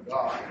born of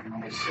God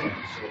and I sin.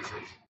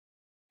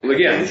 Well,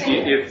 again,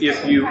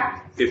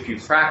 if you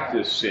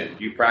practice sin,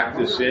 do you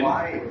practice sin?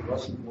 Why it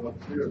wasn't more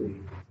clearly.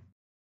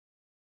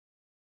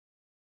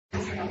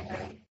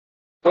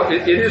 Well,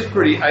 it is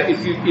pretty.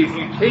 If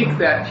you take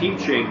that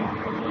teaching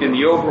in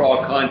the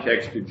overall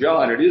context of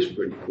John, it is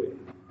pretty clear.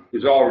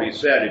 He's already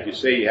said, if you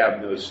say you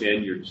have no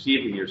sin, you're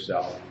deceiving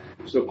yourself.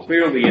 So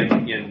clearly,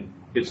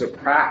 it's a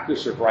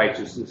practice of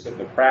righteousness and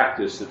the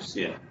practice of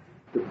sin.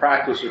 The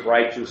practice of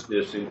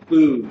righteousness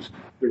includes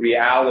the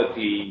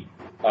reality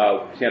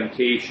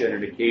temptation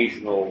and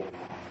occasional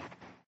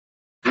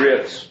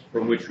drifts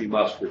from which we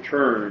must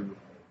return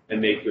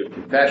and make good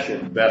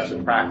confession. That's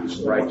the practice of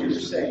So what you're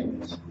righteousness.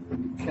 saying is,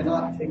 you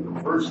cannot take a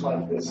verse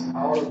like this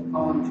out of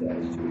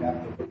context. You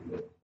have to look at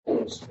the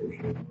whole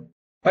scripture.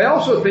 I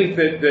also think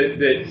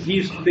that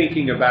he's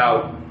thinking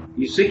about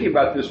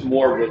this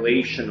more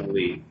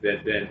relationally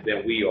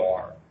than we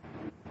are.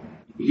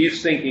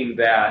 He's thinking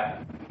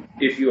that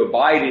if you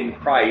abide in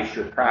Christ,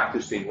 you're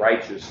practicing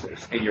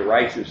righteousness, and your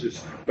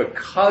righteousness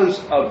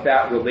because of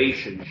that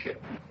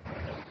relationship.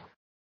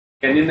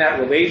 And in that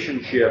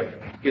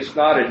relationship, it's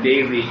not a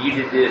daily, you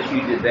did this,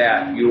 you did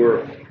that.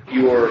 You're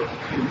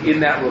in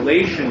that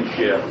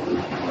relationship,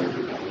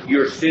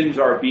 your sins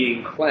are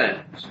being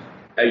cleansed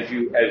as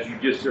you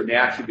just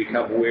naturally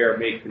become aware,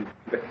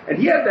 and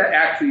he had that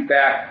actually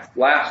back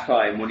last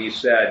time when he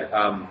said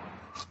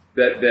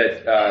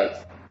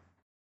that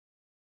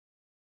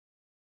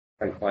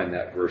I can find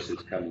that verse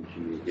that's coming to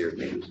me here.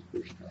 Maybe it's the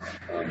first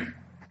time.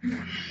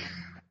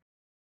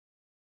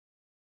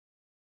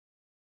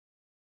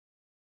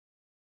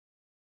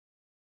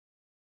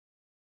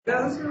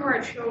 Those who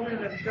are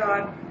children of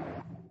God,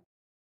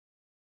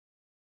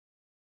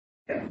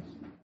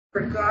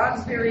 for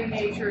God's very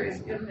nature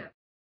is in them.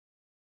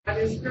 God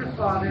is their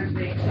Father,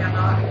 they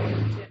cannot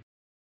continue.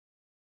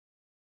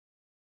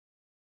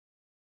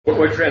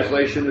 What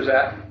translation is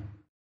that?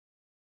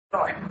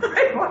 I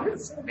bought it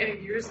so many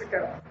years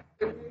ago.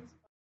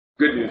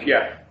 Good news,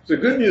 yeah. So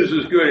good news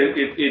is good.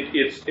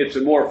 It's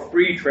a more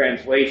free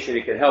translation.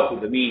 It can help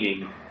with the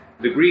meaning.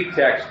 The Greek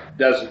text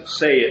doesn't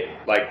say it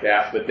like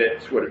that, but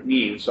that's what it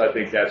means. So I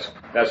think that's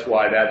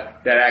why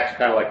that acts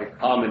kind of like a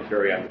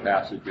commentary on the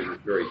passage, and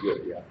it's very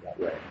good, yeah, that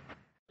way.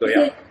 So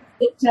yeah.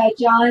 It's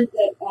John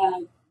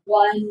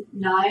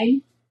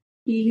 1:9.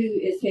 He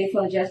who is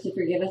faithful and just to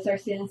forgive us our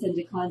sins and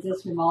to cleanse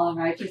us from all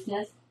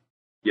unrighteousness.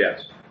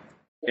 Yes.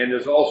 And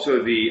there's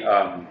also the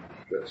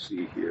let's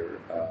see here.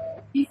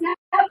 Is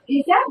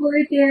that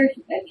word there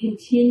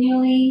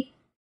continually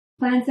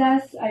cleanse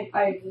us?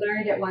 I've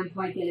learned at one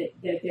point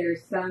that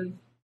there's some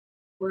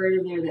word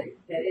in there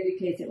that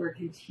indicates that we're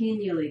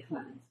continually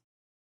cleansed.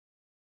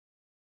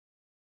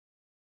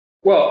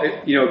 Well,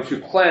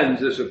 to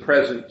cleanse is a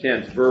present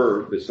tense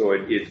verb, so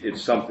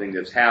it's something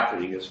that's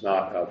happening. It's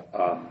not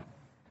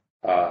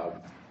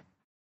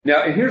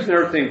now, and here's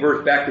another thing,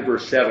 back to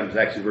verse 7 is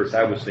actually the verse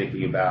I was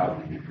thinking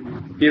about.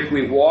 If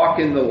we walk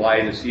in the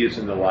light as he is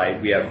in the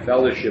light, we have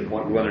fellowship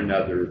with one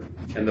another,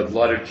 and the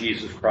blood of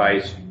Jesus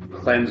Christ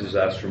cleanses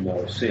us from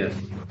all sin.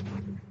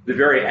 The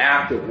very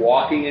act of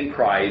walking in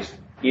Christ,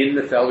 in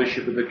the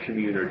fellowship of the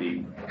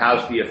community,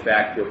 has the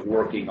effect of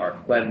working our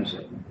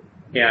cleansing.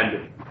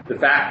 And the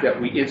fact that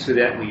we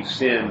incidentally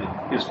sin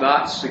is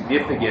not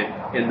significant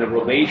in the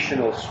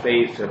relational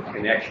space of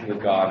connection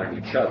with God and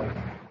each other.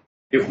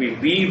 If we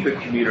leave the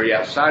community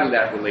outside of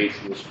that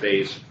relational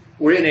space,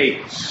 we're in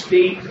a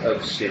state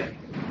of sin.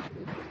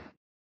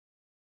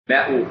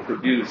 That will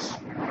produce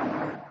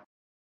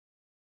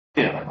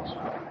sins.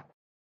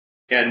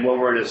 And when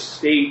we're in a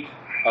state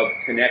of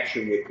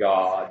connection with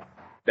God,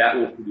 that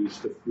will produce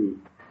the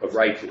fruit of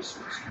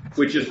righteousness,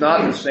 which is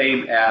not the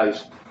same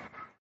as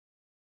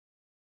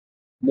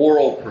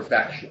moral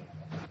perfection.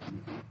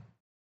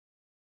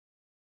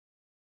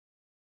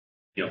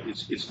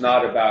 It's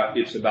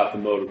about the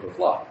motive of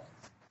love.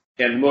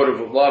 And the motive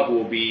of love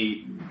will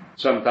be,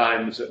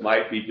 sometimes it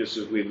might be just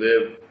as we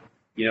live,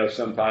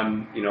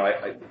 sometimes,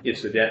 I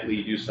incidentally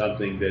you do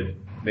something that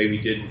maybe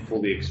didn't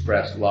fully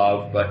express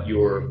love, but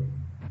your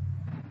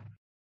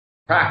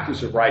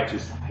practice of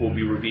righteousness will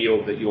be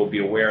revealed, that you'll be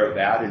aware of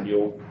that, and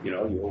you'll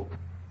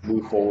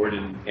move forward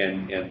and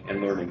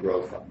learn and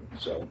grow from it.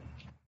 So,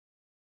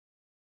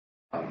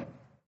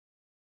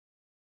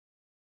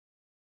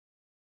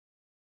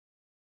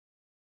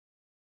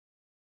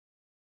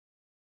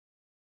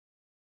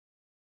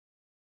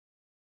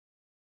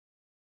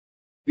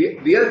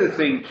 the other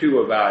thing too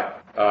about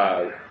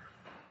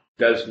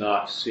does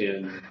not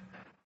sin,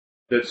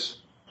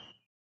 it's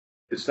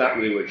not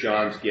really what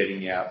John's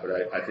getting at,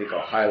 but I think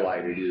I'll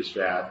highlight it, is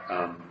that,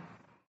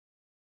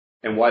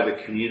 and why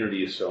the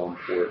community is so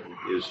important,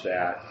 is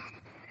that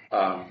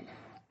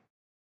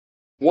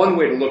one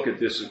way to look at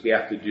this is we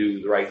have to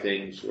do the right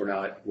things. We're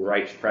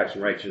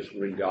practicing righteousness,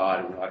 we're in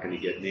God, and we're not going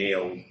to get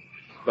nailed.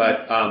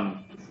 But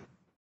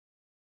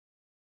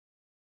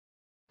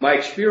my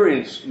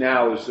experience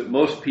now is that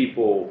most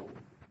people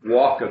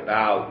walk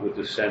about with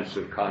a sense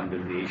of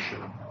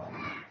condemnation.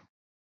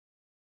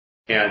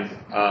 And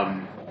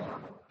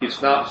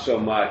it's not so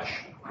much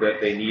that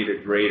they need a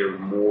greater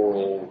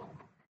moral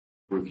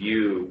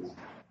review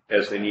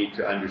as they need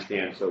to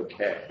understand it's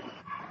okay.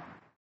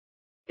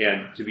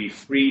 And to be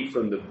freed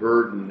from the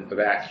burden of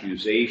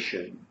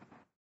accusation,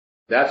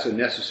 that's a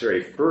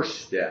necessary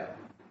first step.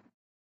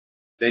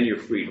 Then you're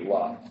free to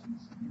love.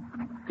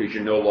 Because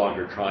you're no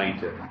longer trying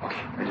to,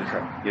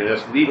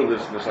 that's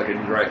legalism. It's like I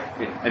did right,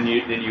 and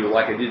you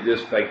like I did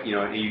this, like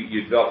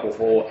you develop a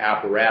whole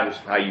apparatus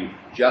of how you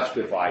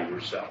justify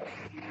yourself,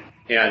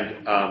 and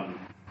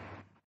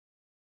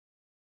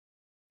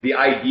the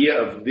idea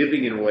of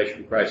living in a relationship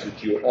with Christ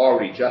is you're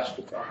already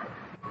justified.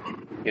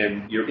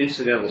 And your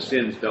incidental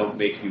sins don't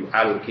make you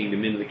out of the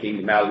kingdom, into the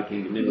kingdom, out of the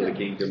kingdom, into the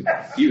kingdom.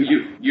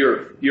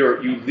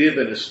 You live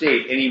in a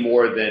state any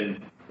more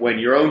than when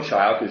your own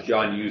child, because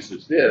John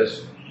uses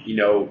this,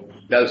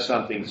 does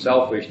something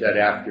selfish that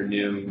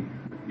afternoon.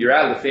 You're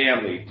out of the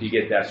family to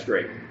get that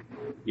straight.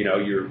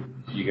 You're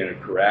going to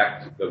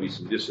correct. There'll be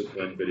some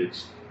discipline, but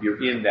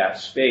you're in that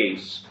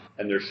space,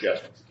 and there's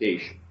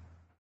justification.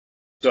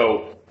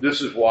 So this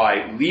is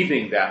why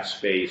leaving that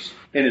space,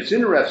 and it's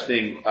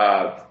interesting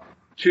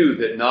too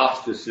that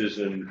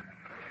Gnosticism,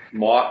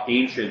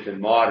 ancient and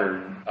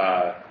modern,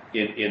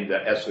 in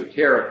the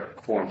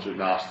esoteric forms of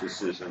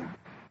Gnosticism,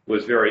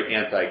 was very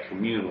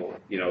anti-communal.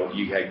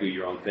 You had to do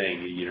your own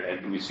thing.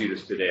 And we see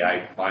this today.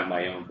 I find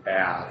my own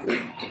path,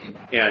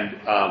 and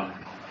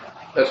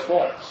that's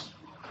false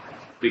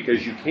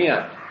because you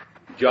can't.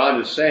 John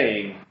is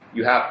saying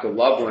you have to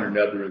love one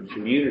another in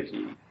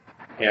community,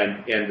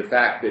 and the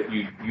fact that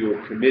you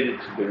are committed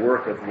to the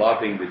work of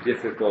loving the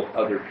difficult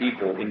other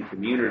people in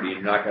community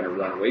and not going to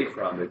run away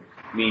from it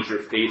means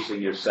you're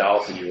facing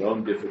yourself and your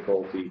own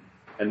difficulty.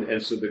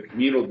 And so the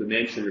communal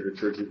dimension of the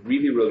church is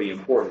really, really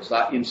important. It's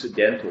not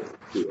incidental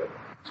to it,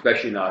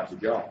 especially not to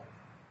John.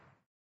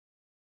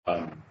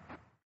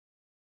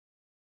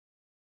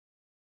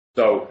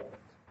 So,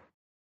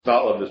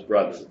 not love this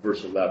brother,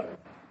 verse 11.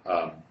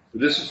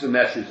 This is the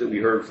message that we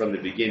heard from the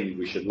beginning.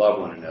 We should love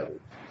one another.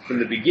 From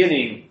the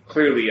beginning,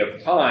 clearly,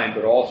 of time,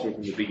 but also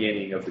from the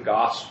beginning of the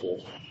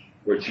gospel,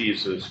 where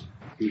Jesus,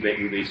 who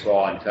they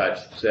saw and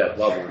touched, said,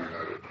 love one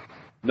another.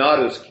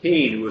 Not as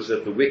Cain, who was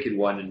of the wicked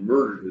one and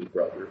murdered his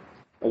brother.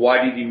 And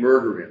why did he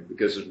murder him?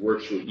 Because his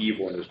works were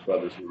evil and his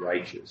brothers were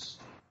righteous.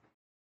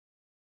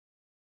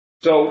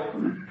 So,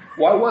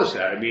 why was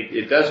that? I mean,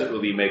 it doesn't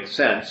really make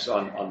sense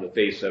on the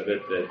face of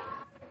it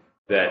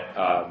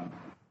that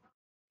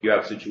you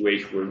have a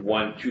situation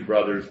where two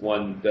brothers,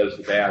 one does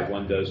the bad,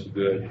 one does the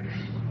good.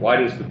 Why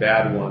does the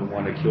bad one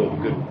want to kill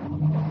the good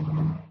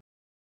one?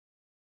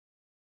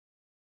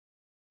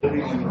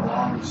 Living in the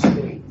wrong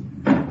state.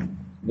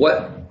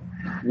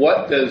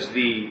 What does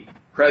the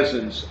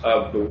presence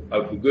of the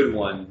good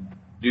one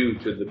do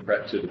to the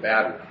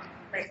bad one?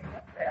 Makes him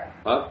look bad.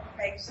 Huh?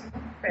 Makes him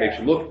look bad. Makes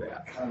him look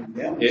bad.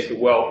 Condemns.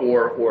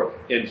 Or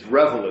it's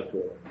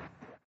revelatory.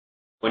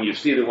 When you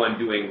see the one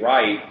doing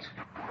right,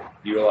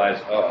 you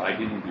realize, oh, I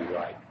didn't do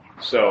right.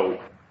 So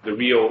the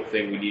real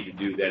thing we need to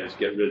do then is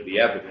get rid of the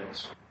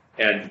evidence.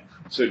 And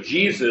so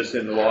Jesus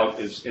in the law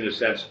is, in a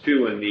sense,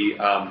 too, in the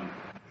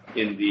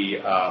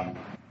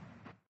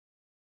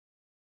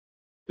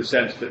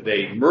sense that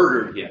they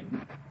murdered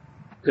him,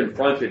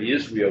 confronted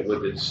Israel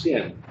with its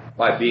sin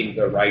by being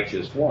the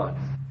righteous one.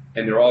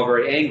 And they're all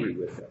very angry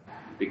with him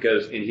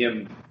because in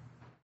him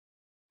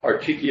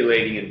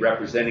articulating and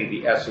representing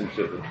the essence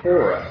of the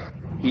Torah,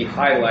 he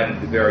highlighted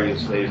the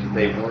various ways that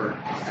they weren't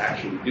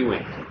actually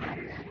doing.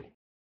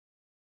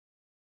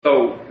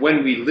 So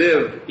when we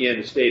live in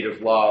a state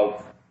of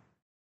love,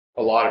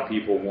 a lot of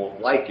people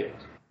won't like it.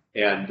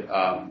 And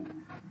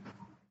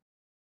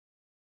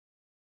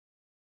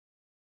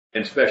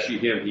especially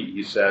him,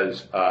 he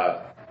says,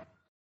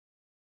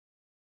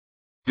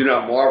 do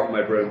not marvel,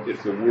 my brethren,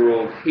 if the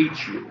world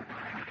hates you.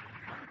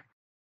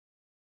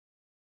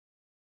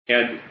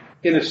 And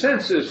in a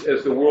sense,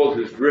 as the world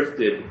has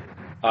drifted,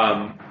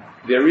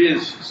 there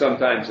is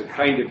sometimes a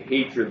kind of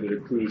hatred that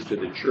accrues to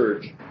the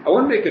church. I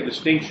want to make a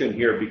distinction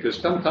here because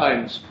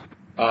sometimes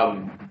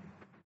the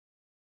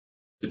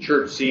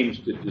church seems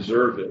to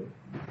deserve it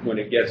when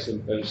it gets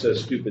and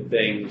says stupid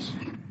things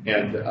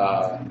and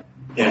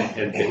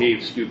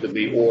behaves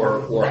stupidly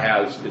or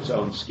has its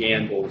own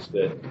scandals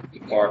that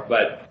are.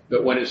 But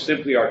when it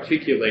simply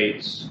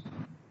articulates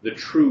the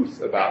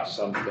truth about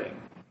something,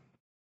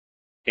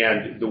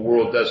 and the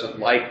world doesn't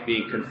like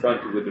being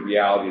confronted with the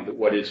reality that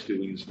what it's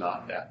doing is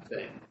not that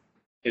thing.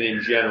 And in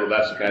general,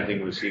 that's the kind of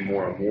thing we see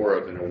more and more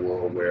of in a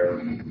world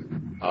where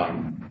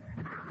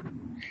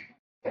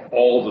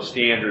all the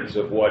standards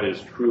of what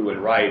is true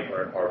and right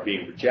are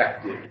being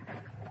rejected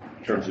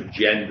in terms of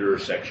gender,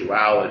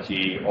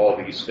 sexuality, all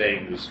these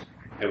things.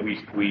 And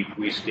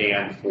we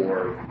stand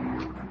for,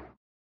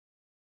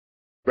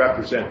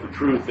 represent the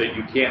truth that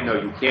you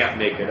can't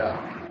make it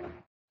up.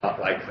 Not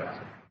like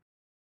that.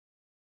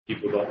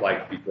 People don't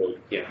like people who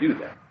can't do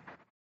that.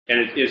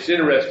 And it's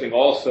interesting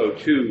also,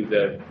 too,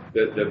 the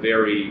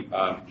very,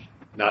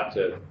 not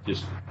to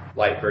just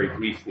light very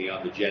briefly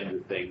on the gender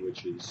thing,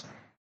 which is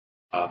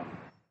a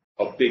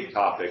big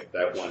topic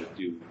that I want to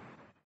do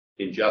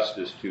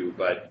injustice to,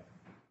 but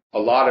a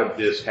lot of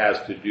this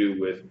has to do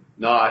with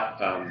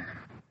not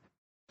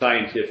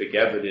scientific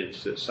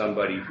evidence that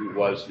somebody who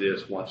was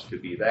this wants to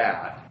be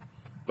that,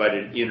 but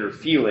an inner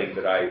feeling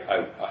that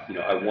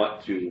I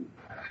want to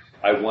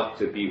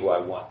be who I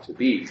want to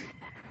be,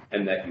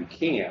 and that you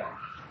can,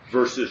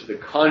 versus the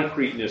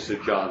concreteness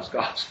of John's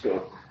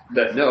gospel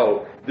that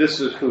no, this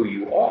is who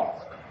you are.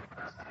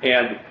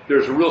 And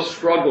there's a real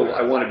struggle,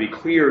 I want to be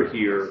clear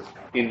here,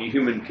 in the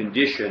human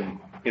condition,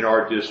 in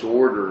our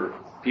disorder,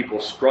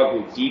 people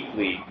struggle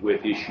deeply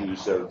with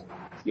issues of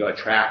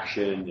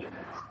attraction and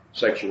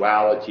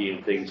sexuality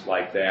and things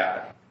like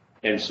that.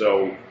 And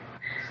so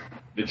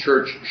the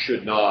church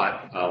should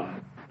not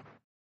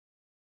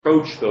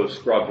approach those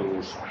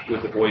struggles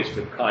with a voice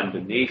of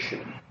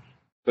condemnation,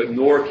 but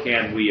nor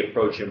can we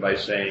approach them by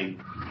saying,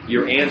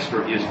 your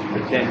answer is to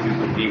pretend you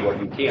can be what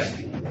you can't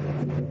be.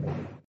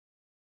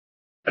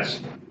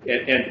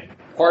 And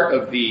part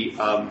of the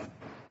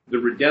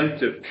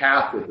redemptive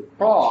path of the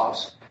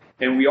cross,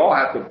 and we all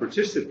have to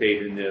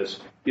participate in this,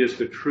 is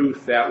the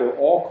truth that we're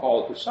all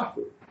called to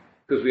suffer,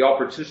 because we all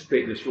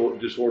participate in this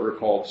disorder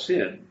called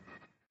sin.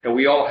 And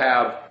we all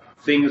have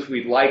things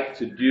we'd like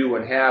to do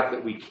and have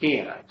that we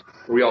can't.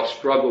 Or we all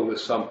struggle with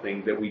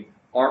something that we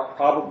aren't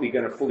probably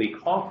going to fully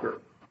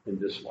conquer in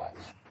this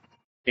life.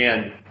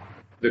 And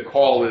the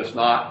call is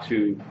not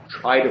to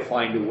try to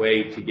find a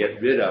way to get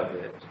rid of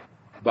it,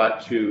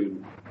 but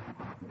to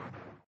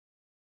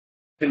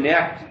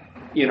connect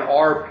in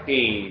our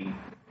pain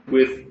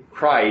with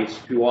Christ,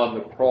 who on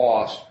the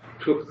cross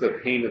took the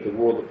pain of the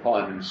world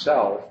upon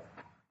himself,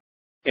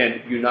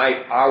 and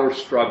unite our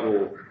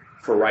struggle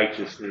for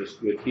righteousness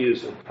with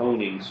his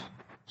atoning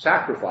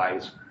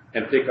sacrifice,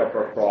 and pick up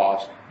our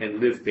cross and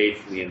live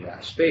faithfully in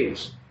that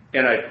space.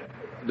 And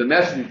the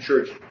message of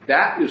church,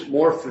 that is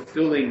more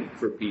fulfilling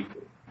for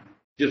people.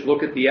 Just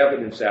look at the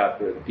evidence out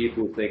there. The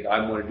people who think, I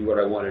want to do what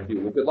I want to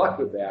do. Well, good luck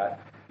with that.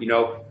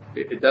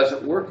 It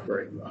doesn't work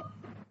very well.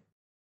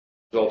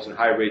 It results in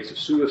high rates of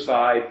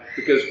suicide.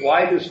 Because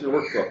why doesn't it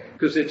work well?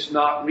 Because it's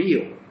not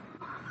real.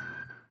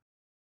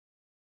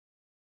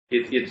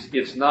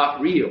 It's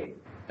not real.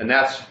 And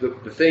that's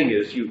the thing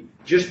is,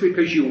 just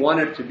because you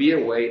want it to be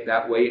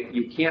that way,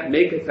 you can't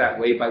make it that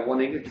way by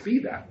wanting it to be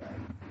that way.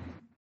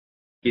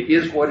 It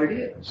is what it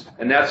is.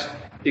 And that's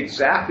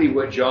exactly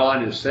what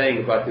John is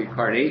saying about the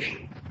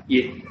incarnation.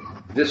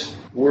 This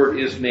word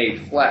is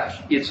made flesh.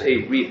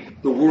 The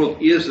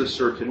world is a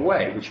certain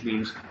way, which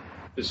means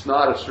it's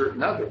not a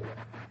certain other way.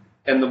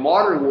 And the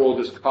modern world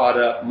is caught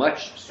up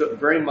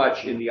very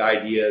much in the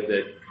idea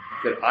that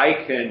I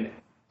can,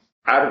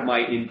 out of my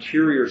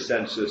interior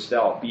sense of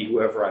self, be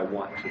whoever I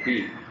want to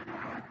be.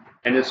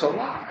 And it's a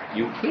lie.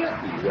 You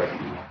can't be whoever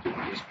you want to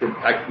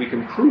be. We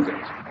can prove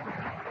it.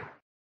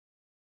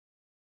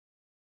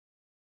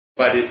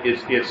 But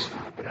it's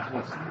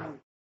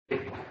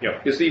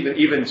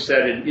even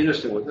said in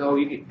innocent ways, no,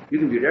 you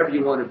can be whatever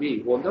you want to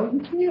be. Well, no,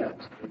 you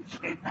can't.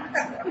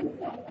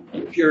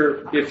 If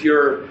you're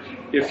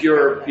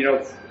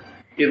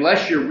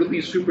unless you're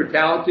really super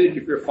talented,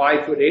 if you're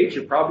 5'8",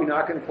 you're probably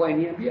not going to play in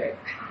the NBA.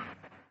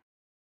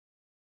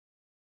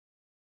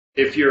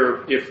 If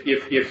you're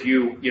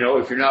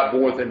not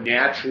born with a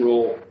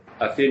natural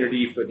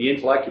affinity for the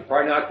intellect, you're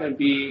probably not going to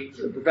be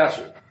a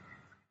professor.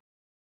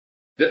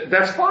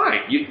 That's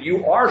fine.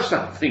 You are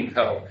something,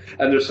 though,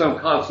 and there's some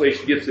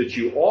consolation gifts that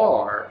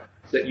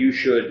you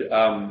should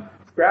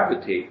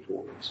gravitate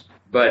towards.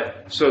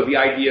 But so the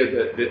idea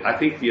that I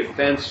think the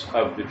offense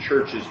of the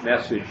church's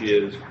message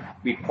is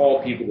we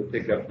call people to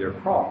pick up their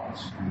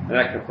cross, and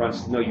that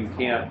confronts, no, you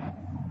can't.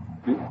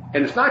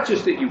 And it's not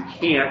just that you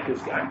can't.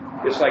 It's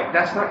like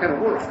that's not going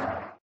to work.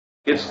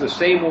 It's the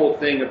same old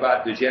thing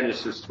about the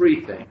Genesis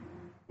 3 thing,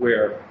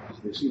 where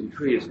you see the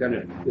tree, it's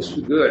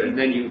good, and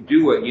then you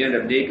do it, you end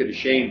up naked,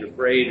 ashamed,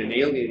 afraid, and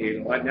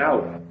alienated. Like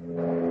now,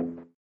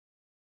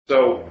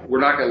 so we're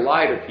not going to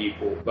lie to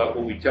people, but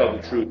when we tell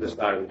the truth, it's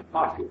not always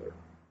popular.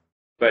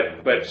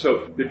 But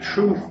so the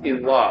truth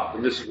in love,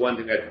 and this is one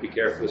thing I have to be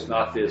careful. It's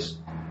not this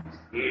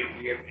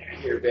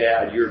you're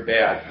bad.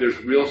 There's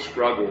real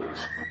struggles,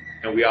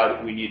 and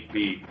we need to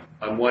be,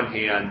 on one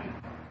hand,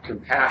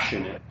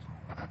 compassionate,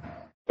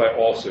 but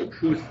also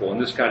truthful.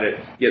 And this kind of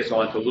gets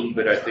on to a little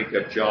bit, I think,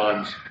 of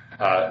John's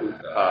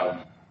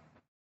I'll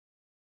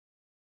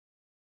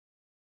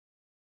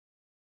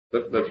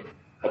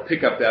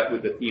pick up that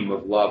with the theme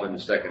of love in the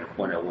second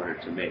point I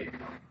wanted to make.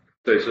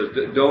 So he says,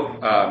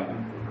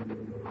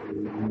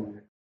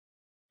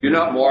 do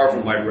not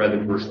marvel, my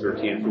brethren, verse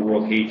 13, if the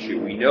world hates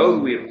you. We know that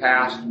we have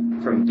passed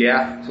from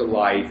death to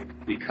life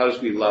because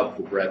we love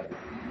the brethren.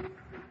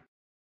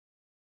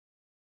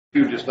 He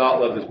who does not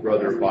love his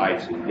brother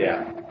abides in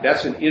death.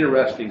 That's an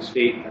interesting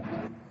statement.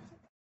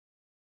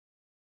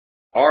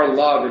 Our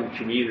love and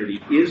community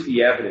is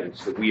the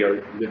evidence that we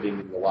are living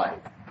in the life,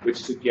 which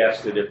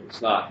suggests that if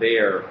it's not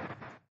there,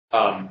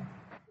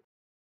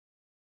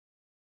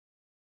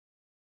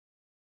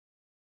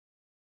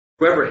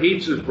 whoever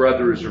hates his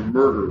brother is a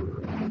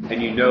murderer,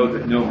 and you know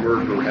that no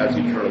murderer has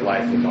eternal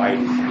life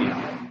abiding in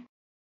him.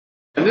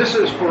 And this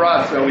is for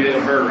us, we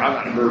didn't murder, I'm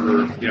not a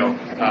murderer,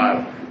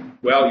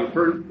 well, you've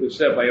heard it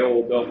said by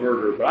old, don't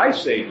murder, but I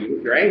say to you,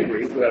 if you're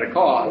angry without a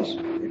cause.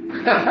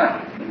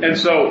 And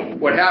so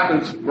what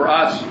happens for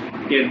us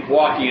in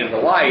walking in the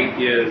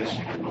light is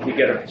we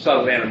get a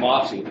subtle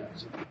animosity and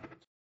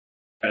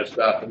kind of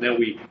stuff, and then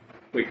we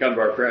come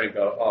to our friend and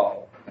go,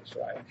 oh, that's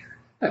right.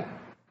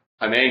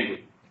 I'm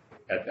angry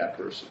at that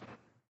person.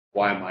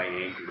 Why am I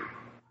angry?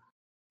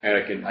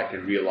 And I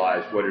can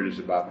realize what it is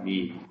about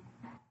me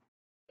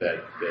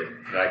that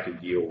I can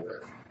deal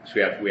with.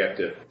 So we have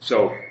to.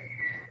 So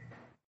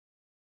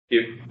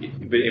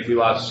if we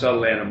allow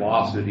subtle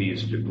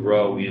animosities to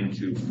grow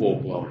into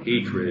full-blown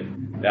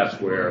hatred, that's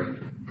where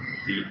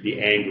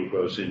the anger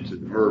goes into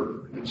the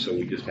murder. And so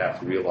we just have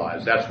to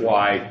realize that's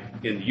why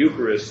in the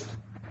Eucharist,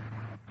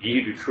 you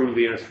need to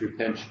truly earnestly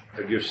repent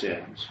of your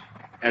sins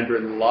and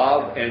in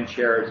love and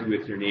charity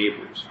with your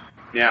neighbors.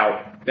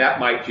 Now, that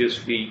might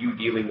just be you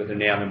dealing with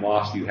an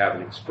animosity you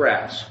haven't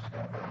expressed.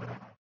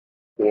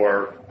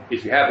 Or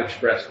if you have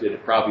expressed it,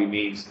 it probably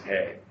means,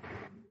 hey,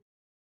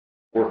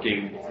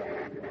 working,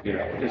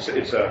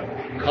 it's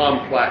a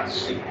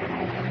complex,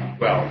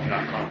 well,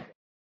 not complex.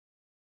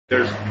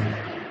 There's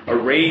a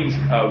range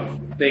of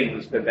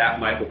things that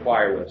might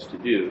require us to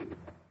do,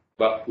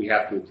 but we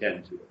have to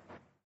attend to it.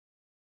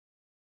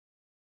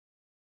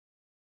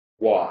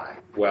 Why?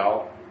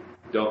 Well,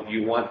 don't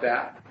you want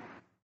that?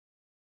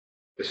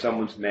 If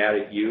someone's mad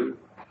at you,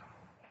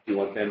 do you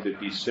want them to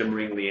be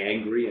simmeringly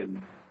angry,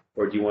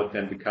 or do you want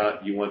them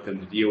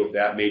to deal with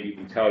that? Maybe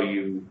even tell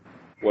you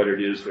what it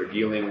is they're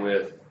dealing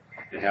with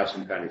and have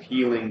some kind of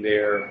healing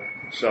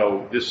there.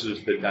 So this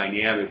is the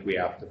dynamic we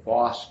have to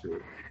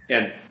foster.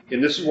 And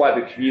this is why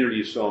the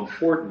community is so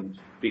important,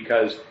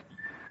 because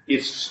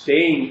it's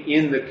staying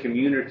in the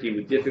community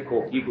with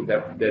difficult people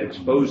that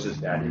exposes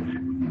that in you.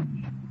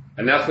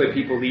 And that's why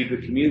people leave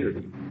the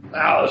community.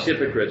 Oh, those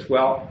hypocrites.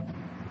 Well,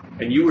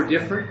 and you were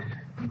different?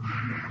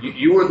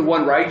 You were the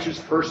one righteous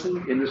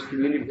person in this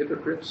community of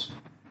hypocrites?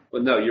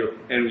 Well, no,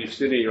 and you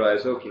sit there and you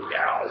realize, okay,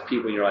 yeah, those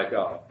people, and you're like,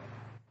 oh,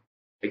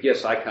 I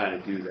guess I kind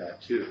of do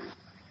that too.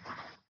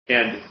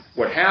 And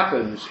what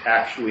happens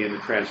actually in the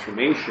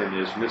transformation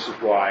is, and this is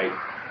why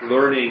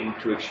learning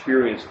to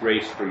experience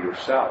grace for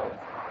yourself,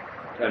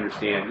 to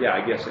understand, yeah,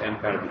 I guess I am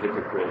kind of a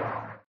hypocrite.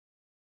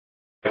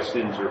 My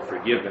sins are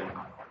forgiven.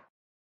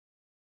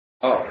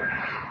 Oh,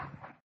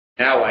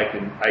 now I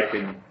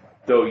can,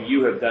 though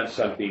you have done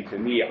something to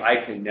me,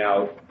 I can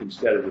now,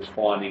 instead of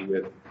responding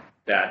with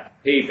that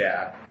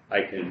payback,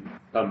 I can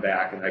come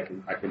back and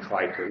I can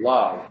try to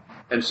love.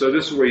 And so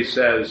this is where he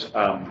says,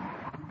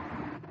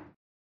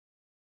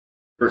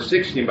 verse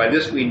 16, by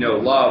this we know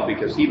love,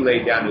 because he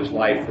laid down his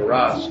life for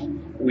us.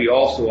 We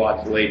also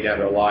ought to lay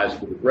down our lives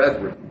for the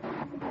brethren.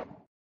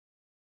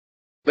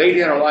 Lay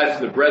down our lives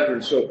for the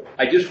brethren. So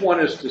I just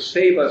want us to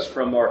save us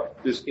from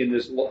this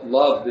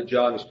love that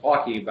John is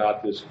talking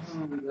about, this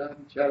we love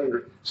each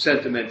other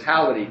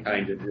sentimentality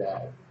kind of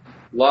love.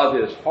 Love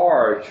is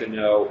hard to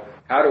know,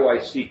 how do I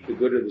seek the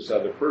good of this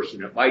other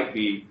person? It might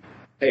be,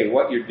 hey,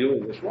 what you're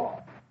doing is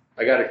wrong.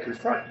 I got to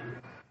confront you.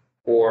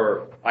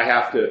 Or I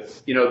have to,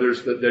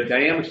 there's the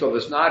dynamics of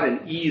it's not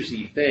an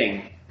easy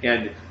thing.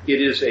 And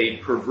it is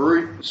a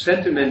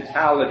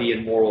sentimentality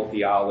in moral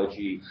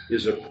theology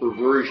is a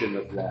perversion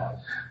of love.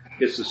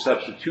 It's the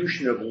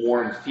substitution of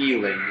warm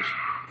feelings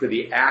for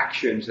the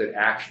actions that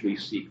actually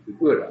seek the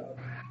good of.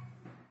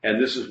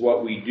 And this is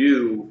what we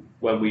do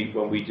when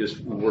we just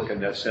work in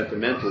that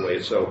sentimental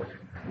way. So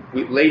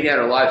we lay down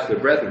our lives for the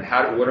brethren.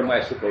 What am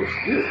I supposed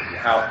to do?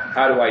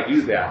 How do I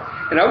do that?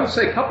 And I would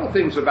say a couple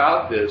things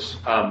about this,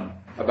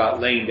 about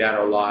laying down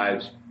our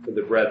lives for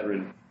the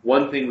brethren.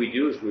 One thing we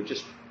do is we're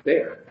just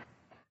there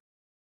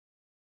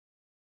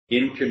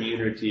in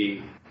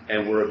community,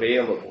 and we're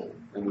available,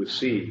 and we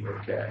see,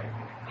 okay.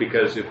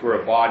 Because if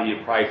we're a body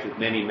of Christ with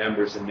many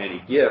members and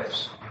many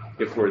gifts,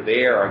 if we're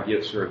there, our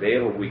gifts are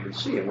available, we can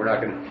see, and we're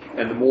not going to,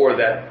 and the more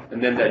that,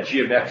 and then that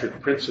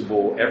geometric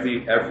principle,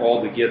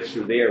 all the gifts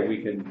are there,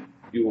 we can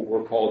do what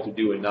we're called to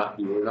do and not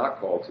do what we're not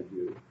called to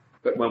do.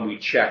 But when we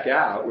check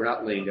out, we're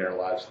not laying down our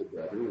lives for the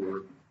brethren,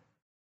 we're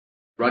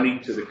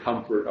running to the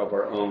comfort of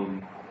our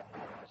own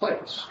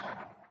place.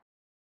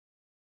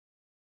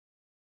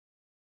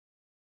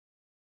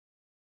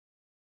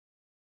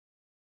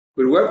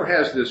 But whoever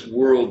has this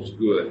world's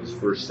goods,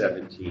 verse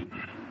 17,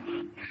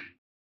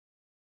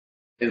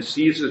 and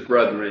sees his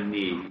brother in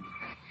need,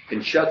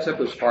 and shuts up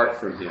his heart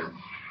from him,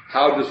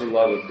 how does the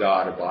love of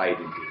God abide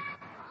in him?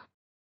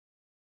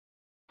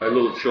 My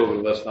little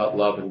children, let's not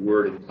love in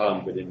word and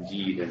tongue, but in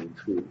deed and in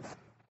truth.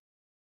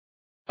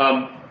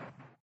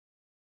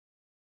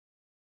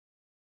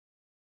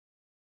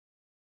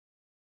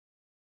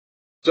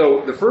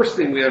 So the first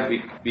thing we have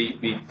to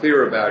be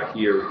clear about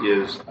here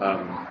is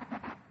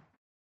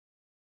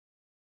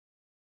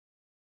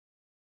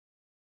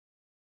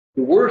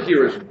the word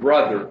here is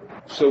brother,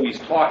 so he's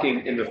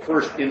talking in the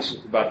first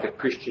instance about the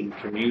Christian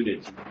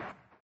community.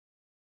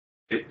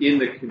 In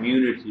the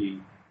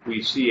community,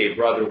 we see a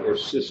brother or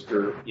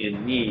sister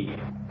in need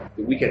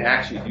that we can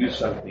actually do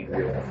something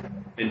with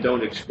and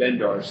don't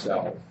expend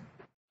ourselves.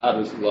 How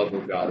does the love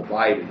of God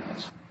abide in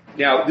us?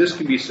 Now, this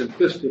can be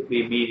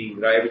simplistically meaning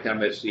that every time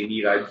I see a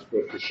need, I'm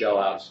supposed to shell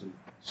out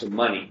some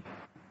money.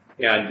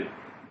 And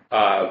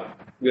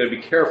we're going to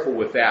be careful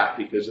with that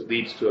because it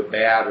leads to a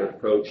bad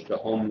approach to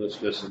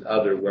homelessness and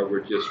other, where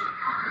we're just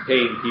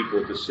paying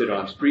people to sit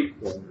on street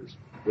corners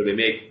where they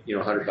make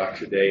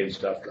 $100 a day and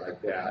stuff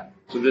like that.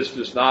 So this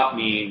does not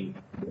mean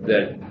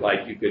that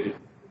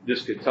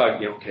this could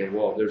tug, okay,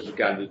 well,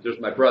 there's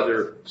my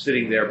brother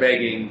sitting there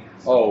begging,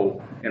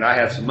 and I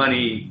have some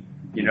money,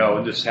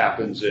 And this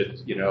happens at,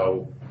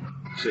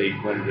 say,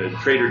 one of the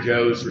Trader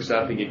Joe's or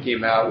something, you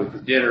came out with the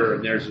dinner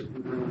and this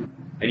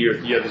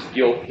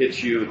guilt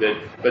hits you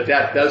but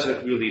that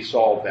doesn't really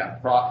solve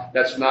that problem.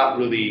 That's not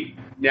really,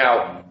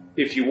 now,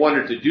 if you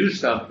wanted to do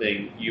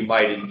something, you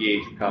might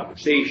engage in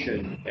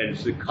conversation, and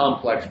it's a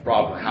complex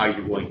problem how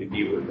you're going to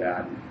deal with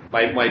that.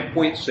 My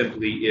point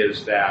simply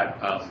is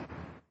that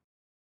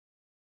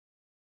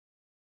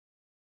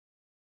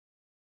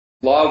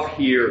love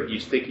here,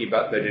 he's thinking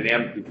about the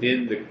dynamic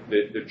within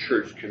the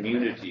church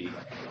community.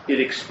 It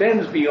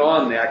extends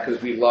beyond that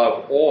because we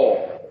love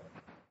all.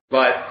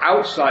 But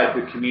outside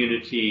the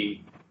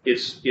community,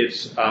 it's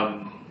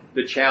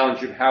the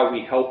challenge of how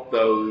we help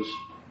those,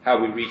 how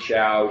we reach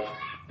out.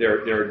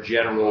 There are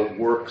general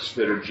works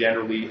that are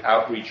generally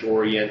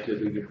outreach-oriented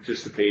that we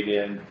participate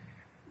in.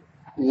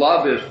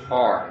 Love is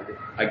hard.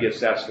 I guess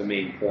that's the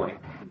main point.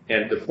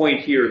 And the point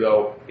here,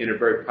 though, in a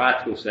very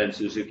practical sense,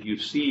 is if you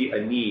see a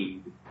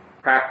need,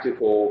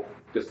 practical,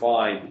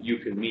 defined, you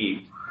can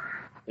meet,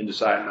 and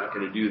decide I'm not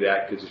going to do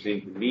that because it's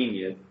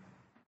inconvenient,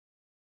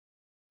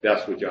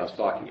 that's what John's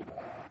talking about.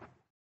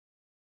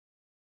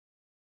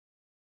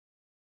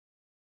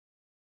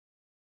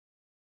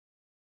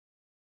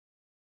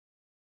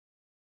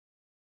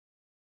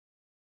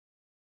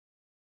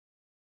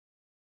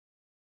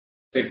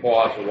 St.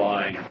 Paul has a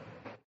line,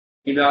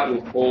 do not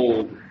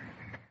withhold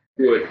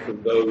good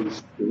from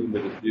those to whom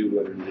it is due,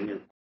 whether it is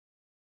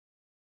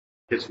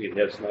hits me in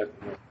the head tonight.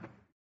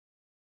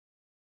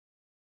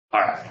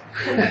 All right.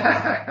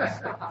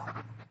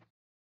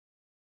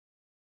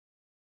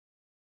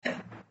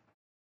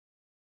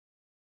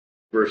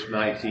 Verse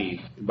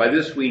 19. By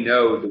this we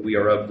know that we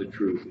are of the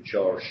truth and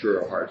shall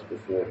assure our hearts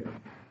before him.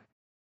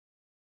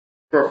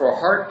 For if our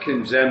heart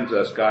condemns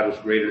us, God is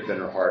greater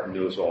than our heart and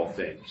knows all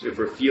things. If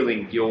we're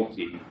feeling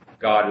guilty,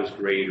 God is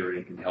greater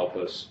and can help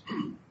us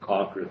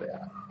conquer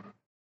that.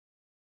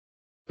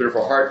 But if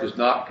our heart does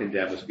not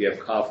condemn us, we have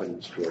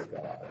confidence toward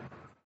God.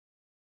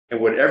 And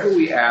whatever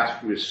we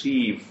ask, we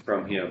receive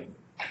from him,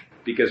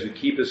 because we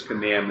keep his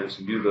commandments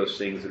and do those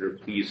things that are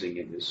pleasing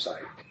in his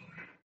sight.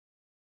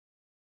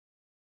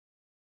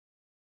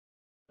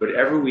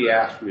 Whatever we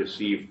ask, we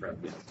receive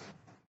from him.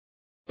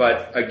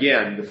 But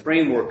again, the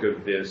framework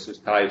of this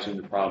ties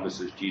into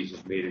promises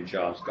Jesus made in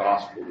John's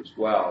Gospel as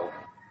well.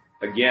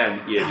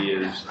 Again,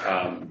 it is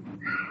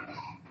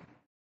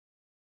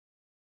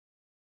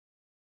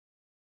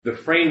the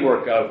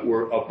framework of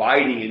we're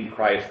abiding in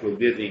Christ, we're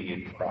living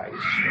in Christ.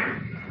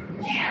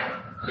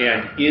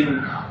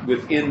 And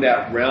within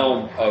that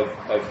realm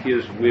of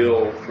his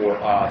will for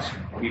us,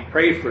 we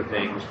pray for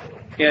things.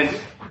 And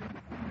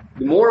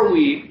the more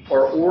we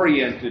are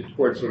oriented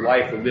towards the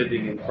life of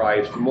living in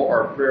Christ, the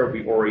more our prayer will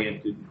be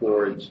oriented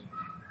towards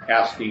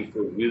asking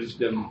for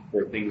wisdom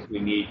for things we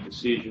need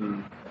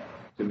to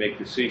make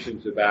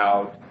decisions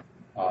about,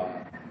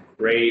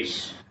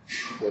 grace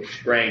or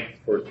strength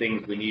for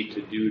things we need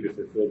to do to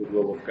fulfill the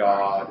will of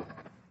God.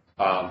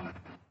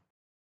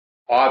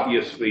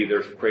 Obviously,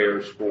 there's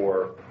prayers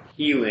for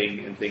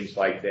healing and things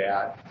like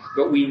that,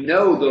 but we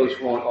know those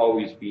won't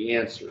always be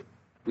answered.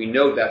 We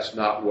know that's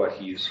not what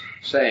he's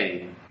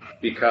saying,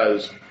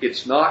 because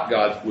it's not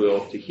God's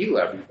will to heal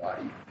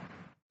everybody,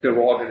 because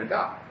we're all going to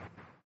die.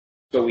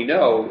 So we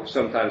know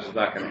sometimes it's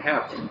not going to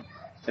happen.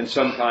 And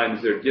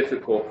sometimes there are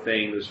difficult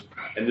things,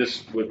 and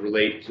this would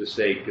relate to,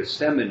 say,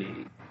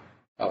 Gethsemane.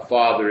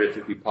 Father, if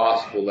it be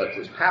possible, let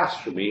this pass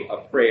for me, a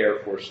prayer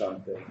for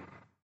something.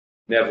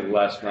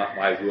 Nevertheless, not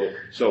my will.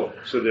 So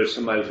there's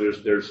sometimes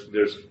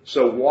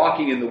so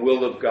walking in the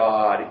will of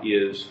God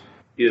is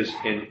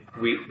and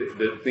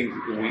the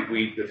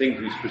things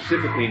we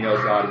specifically know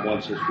God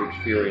wants us to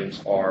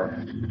experience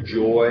are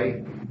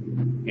joy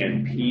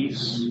and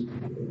peace.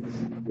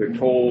 We're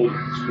told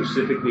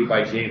specifically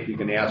by James we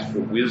can ask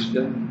for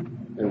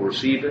wisdom and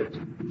receive it.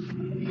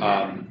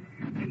 And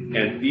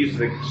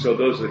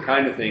those are the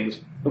kind of things.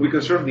 And we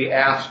can certainly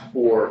ask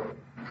for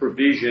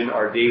provision,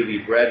 our daily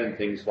bread and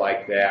things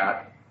like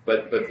that.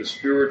 But the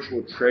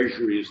spiritual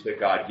treasuries that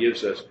God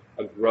gives us,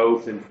 a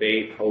growth in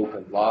faith, hope,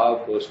 and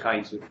love, those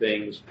kinds of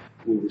things,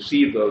 we'll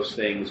receive those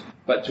things.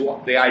 But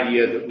to the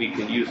idea that we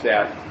can use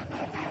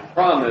that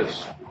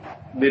promise,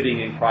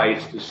 living in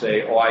Christ, to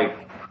say, oh,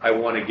 I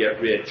want to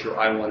get rich, or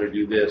I want to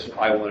do this, or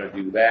I want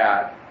to do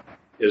that,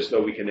 as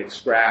though we can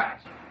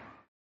extract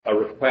a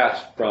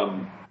request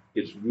from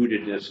its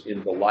rootedness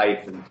in the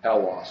life and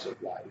telos of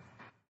life.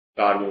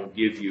 God won't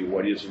give you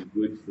what isn't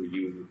good for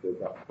you in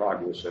the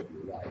progress of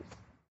your life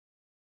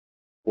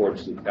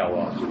towards the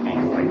telos of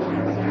being right.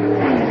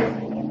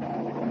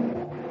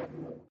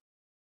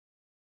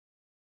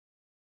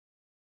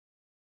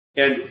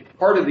 And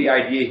part of the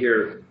idea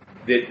here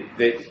that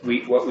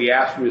what we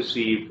ask to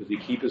receive, because we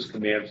keep his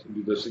commandments and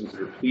do those things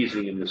that are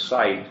pleasing in his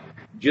sight,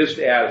 just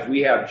as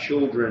we have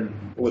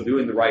children who are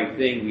doing the right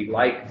thing, we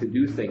like to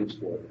do things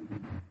for them.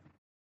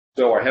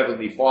 So our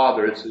Heavenly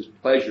Father, it's his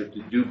pleasure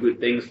to do good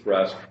things for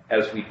us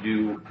as we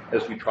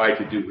try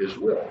to do his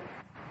will.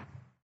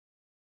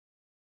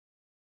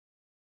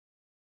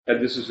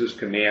 And this is his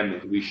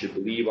commandment, that we should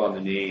believe on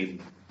the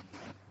name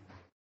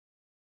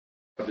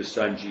of His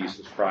Son,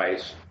 Jesus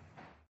Christ,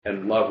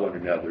 and love one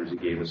another as He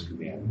gave us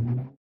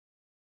commandment.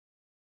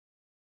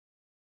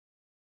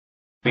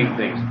 Main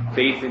things: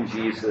 faith in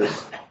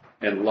Jesus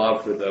and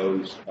love for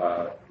those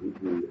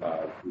who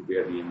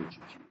bear the image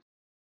of Jesus.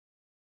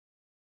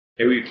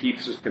 Everyone who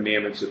keeps His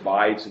commandments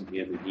abides in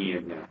Him, and He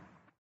in Him.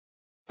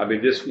 I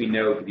mean, this we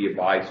know that He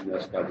abides in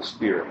us by the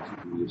Spirit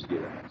whom He has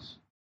given us.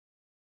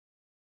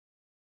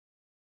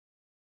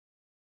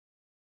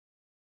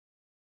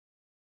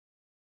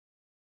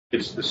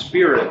 It's the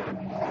Spirit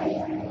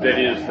that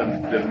is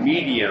the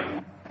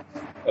medium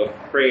of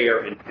prayer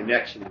and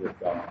connection with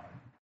God.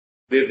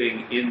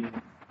 Living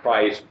in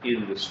Christ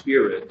in the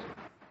Spirit,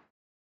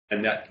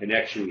 and that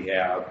connection we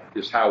have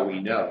is how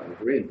we know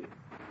that we're in Him,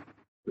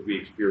 that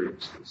we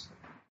experience this.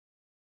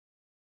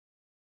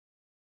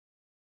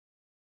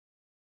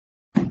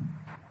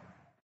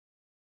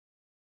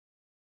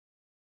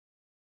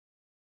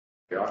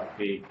 Yeah,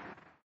 anything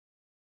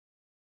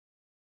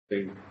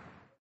to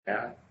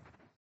add?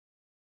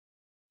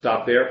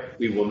 Stop there.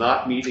 We will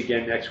not meet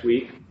again next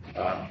week.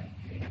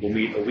 We'll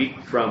meet a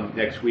week from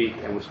next week,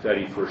 and we'll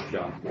study 1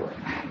 John 4.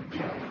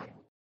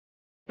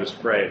 Let's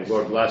pray. The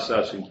Lord bless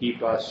us and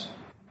keep us.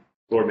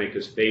 The Lord make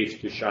His face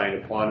to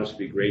shine upon us,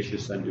 be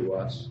gracious unto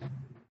us.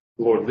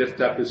 The Lord lift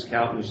up His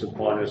countenance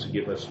upon us and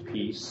give us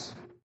peace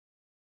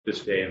this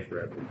day and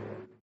forevermore.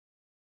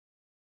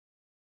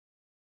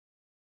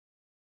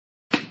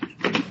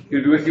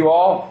 Good with you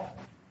all.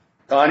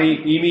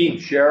 Connie, Amy,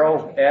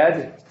 Cheryl,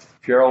 Ed.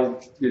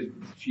 Cheryl, did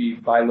she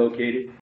bilocated?